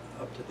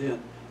to then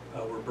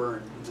were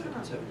burned in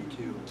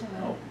 1972.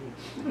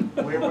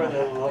 Where were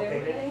they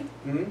located?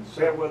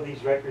 Where were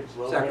these records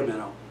located?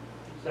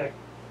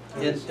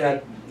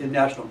 Sacramento. In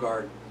National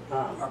Guard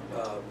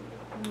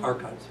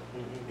archives.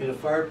 In a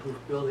fireproof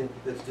building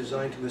that's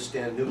designed to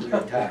withstand nuclear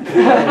attack.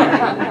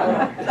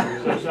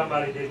 So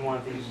somebody didn't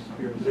want these.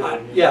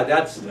 Yeah,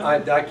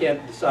 I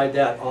can't decide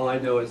that. All I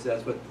know is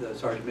that's what the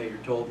Sergeant Major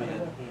told me.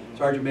 And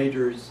Sergeant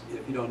Majors,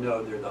 if you don't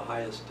know, they're the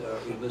highest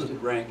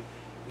enlisted rank,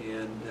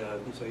 and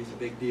so he's a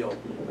big deal.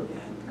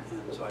 And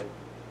so I,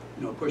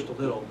 pushed a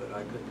little, but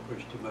I couldn't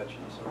push too much,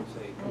 and so I'd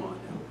say, come on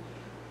now.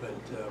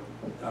 But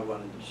I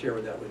wanted to share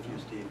that with you,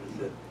 Steve, is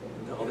that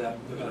all that,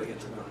 we've got to get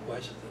to the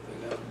questions that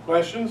they got.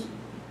 Questions?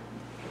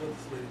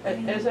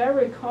 As I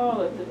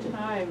recall, at the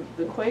time,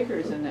 the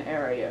Quakers in the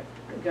area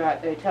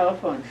got a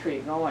telephone tree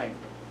going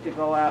to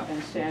go out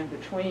and stand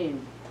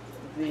between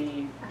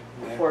the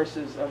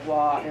forces of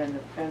law and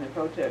the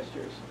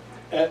protesters.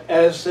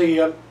 As they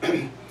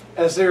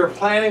were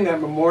planning that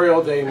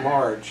Memorial Day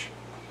march,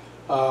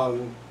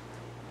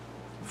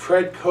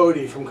 Fred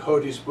Cody from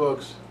Cody's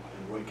Books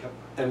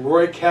and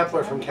Roy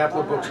Kepler from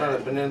Kepler Books on the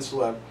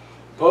Peninsula,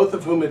 both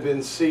of whom had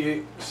been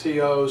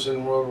COs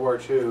in World War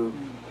II,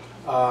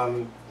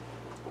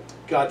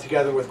 got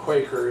together with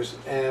Quakers,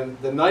 and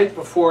the night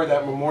before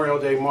that Memorial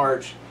Day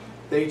march,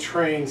 they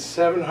trained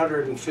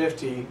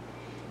 750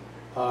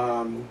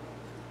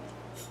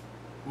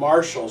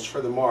 marshals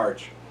for the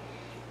march.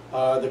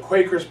 The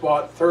Quakers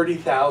bought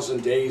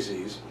 30,000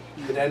 daisies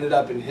that ended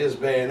up in his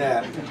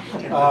bayonet,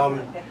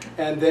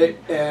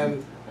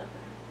 and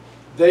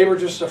they were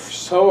just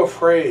so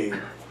afraid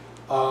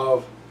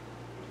of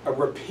a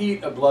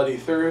repeat of Bloody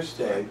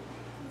Thursday.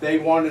 They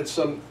wanted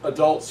some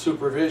adult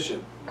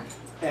supervision,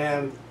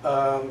 and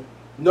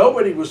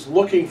nobody was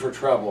looking for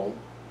trouble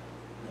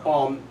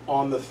on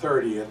the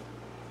 30th.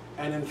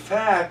 And in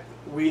fact,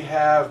 we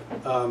have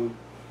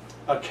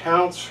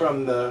accounts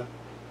from the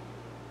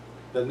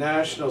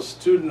National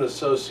Student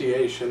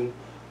Association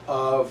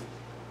of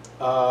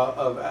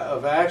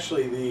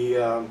actually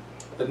the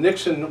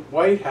Nixon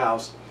White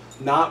House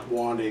not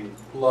wanting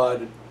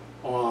blood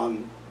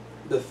on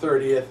the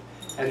 30th,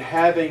 and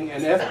having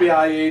an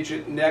FBI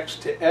agent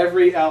next to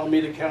every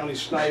Alameda County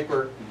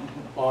sniper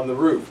on the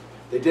roof.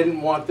 They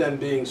didn't want them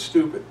being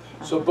stupid.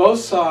 So both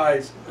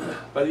sides,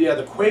 but yeah,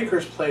 the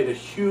Quakers played a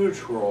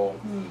huge role.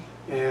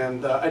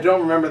 And I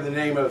don't remember the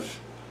name of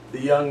the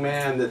young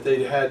man that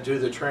they had do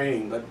the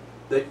training, but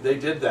they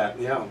did that,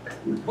 yeah.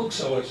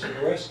 Booksellers to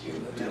the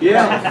rescue.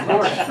 Yeah, of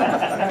course.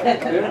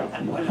 Yeah.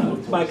 Why not?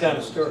 It's my kind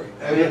of story.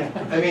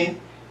 I mean,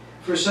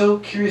 for so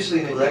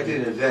curiously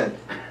neglected an event,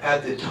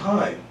 at the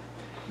time,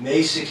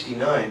 May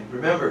 69,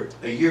 remember,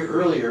 a year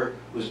earlier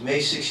was May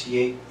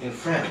 68 in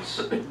France.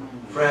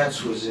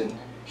 France was in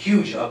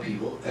huge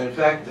upheaval, and in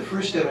fact, the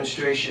first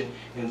demonstration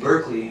in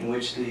Berkeley in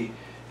which the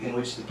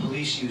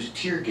police used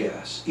tear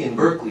gas in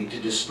Berkeley to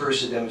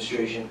disperse a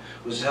demonstration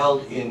was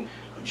held in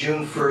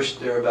June 1st,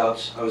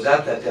 thereabouts. I was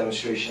at that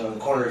demonstration on the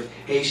corner of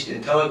Haste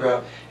and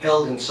Telegraph,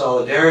 held in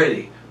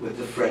solidarity with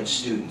the French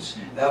students.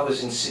 That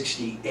was in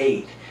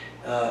 68.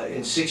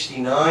 In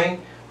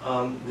 69,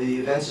 the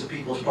events of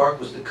People's Park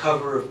was the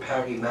cover of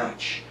Paris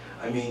Match.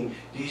 I mean,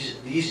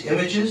 these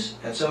images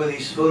and some of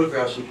these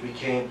photographs, which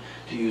became,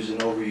 to use an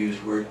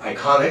overused word,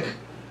 iconic,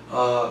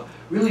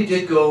 really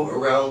did go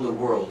around the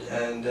world,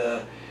 and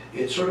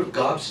it sort of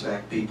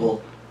gobsmacked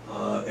people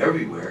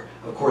everywhere.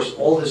 Of course,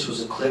 all this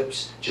was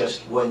eclipsed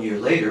just 1 year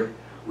later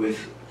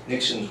with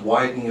Nixon's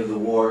widening of the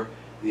war,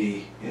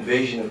 the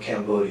invasion of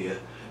Cambodia,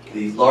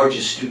 the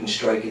largest student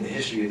strike in the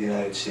history of the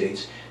United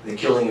States, the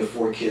killing of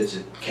 4 kids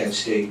at Kent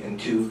State and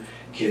 2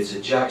 kids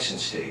at Jackson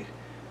State.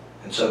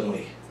 And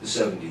suddenly, the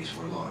 70s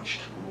were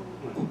launched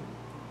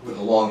with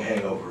a long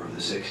hangover of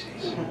the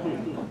 60s.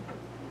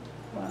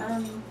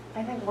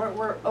 I think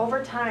we're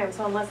over time,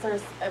 so unless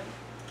there's a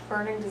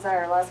burning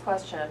desire, last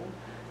question.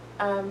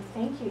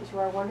 Thank you to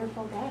our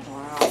wonderful guests.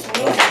 Wow.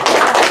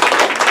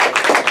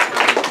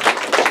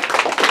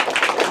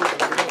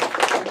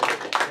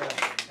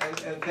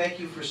 And thank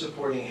you for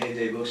supporting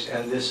Heyday Books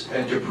and this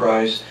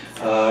enterprise.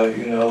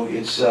 You know,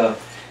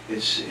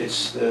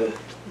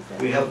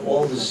 we have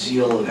all the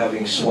zeal of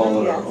having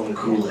swallowed our own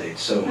Kool-Aid.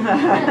 So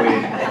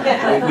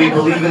we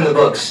believe in the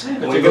books.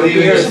 And we believe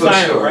in this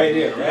bookstore. Right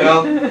here, right?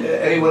 Well,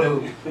 anyone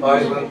who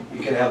buys one,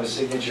 you can have a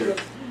signature.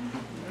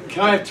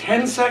 Can I have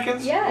 10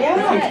 seconds? Yeah.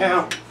 I can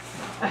count.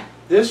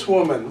 This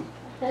woman,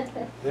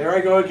 there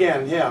I go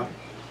again, yeah,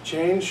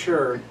 Jane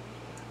Sher,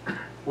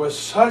 was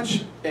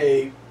such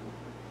a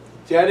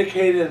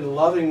dedicated and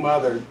loving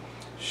mother.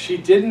 She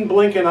didn't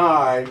blink an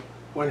eye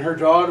when her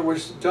daughter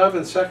was Dove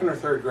in 2nd or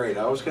 3rd grade.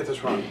 I always get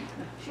this wrong.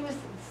 She was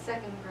in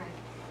 2nd grade.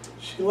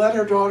 She let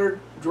her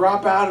daughter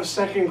drop out of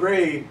 2nd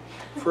grade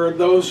for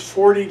those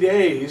 40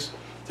 days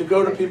to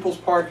go to People's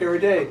Park every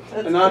day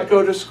and not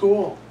go to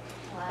school.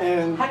 Wow.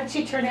 And how did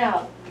she turn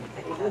out?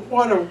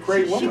 What a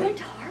great woman. She went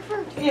to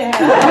Harvard. Yeah.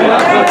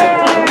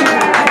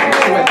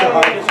 She went to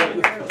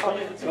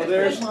Harvard. So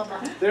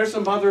there's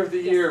the Mother of the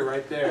Year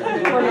right there.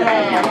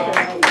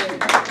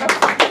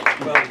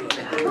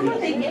 Who are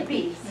the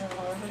Yippies?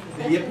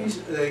 The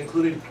Yippies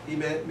included, he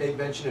made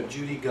mention of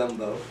Judy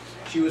Gumbo.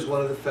 She was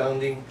one of the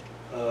founding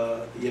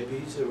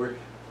Yippies. There were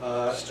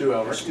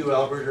Stu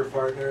Albert, her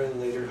partner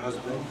and later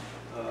husband,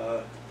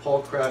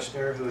 Paul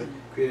Krasner, who had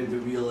created The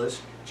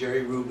Realist,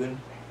 Jerry Rubin.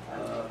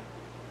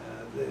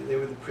 They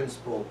were the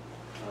principal.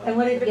 And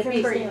what did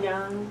Yippies stand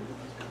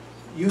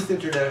for? Youth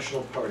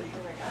International Party.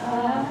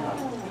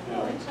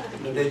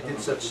 And they did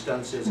such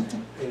stunts as,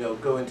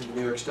 go into the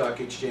New York Stock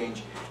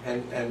Exchange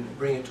and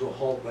bring it to a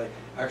halt by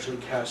actually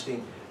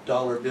casting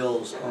dollar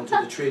bills onto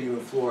the trading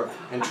room floor,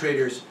 and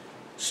traders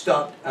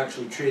stopped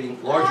actually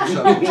trading larger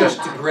sums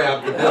just to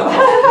grab the bill.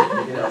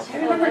 I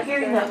remember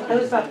hearing that. That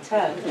was about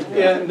 10.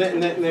 Yeah,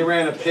 and they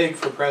ran a pig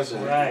for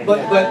president. Right. But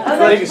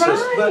right.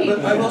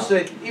 I will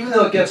say, even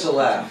though it gets a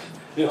laugh,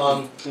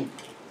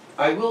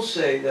 I will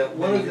say that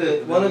one of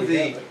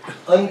the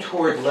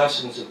untoward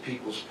lessons of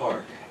People's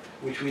Park,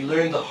 which we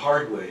learned the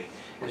hard way,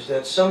 is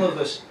that some of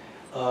us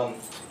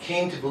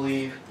came to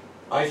believe,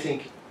 I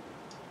think,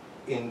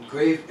 in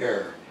grave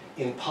error,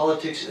 in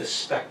politics as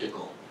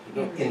spectacle,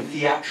 in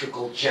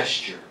theatrical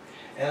gesture.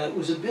 And it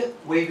was a bit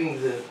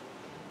waving the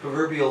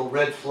proverbial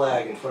red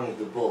flag in front of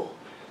the bull.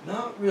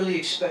 Not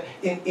really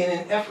in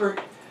an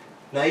effort,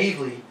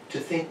 naively, to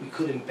think we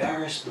could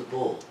embarrass the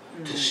bull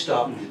to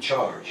stop the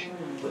charge.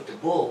 But the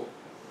bull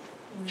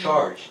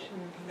charged,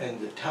 and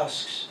the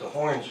tusks, the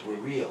horns were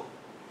real,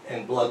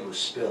 and blood was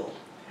spilled.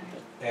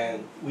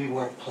 And we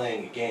weren't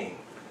playing a game.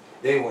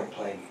 They weren't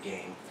playing a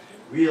game.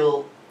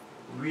 Real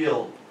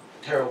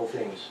terrible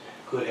things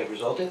could have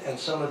resulted, and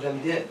some of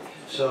them did.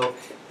 So,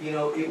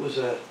 it was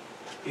a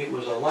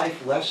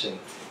life lesson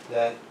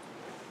that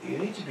you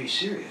need to be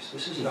serious.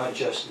 This is not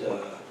just,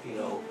 a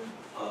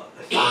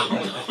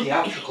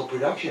theatrical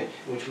production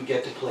in which we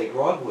get to play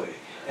Broadway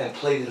and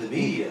play to the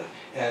media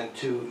and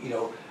to,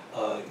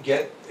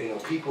 get,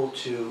 people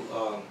to,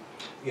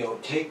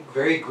 take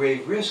very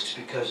grave risks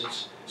because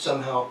it's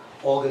somehow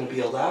all going to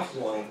be a laugh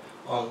line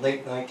on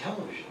late night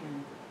television.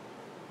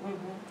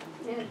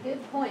 Yeah,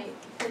 good point.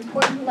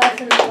 Important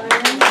lessons learned.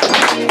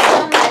 Thank you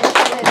so much.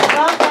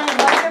 Well done,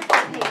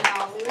 wonderful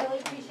panel. We really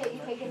appreciate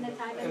you taking the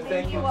time, and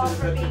thank you all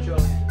for being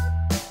here.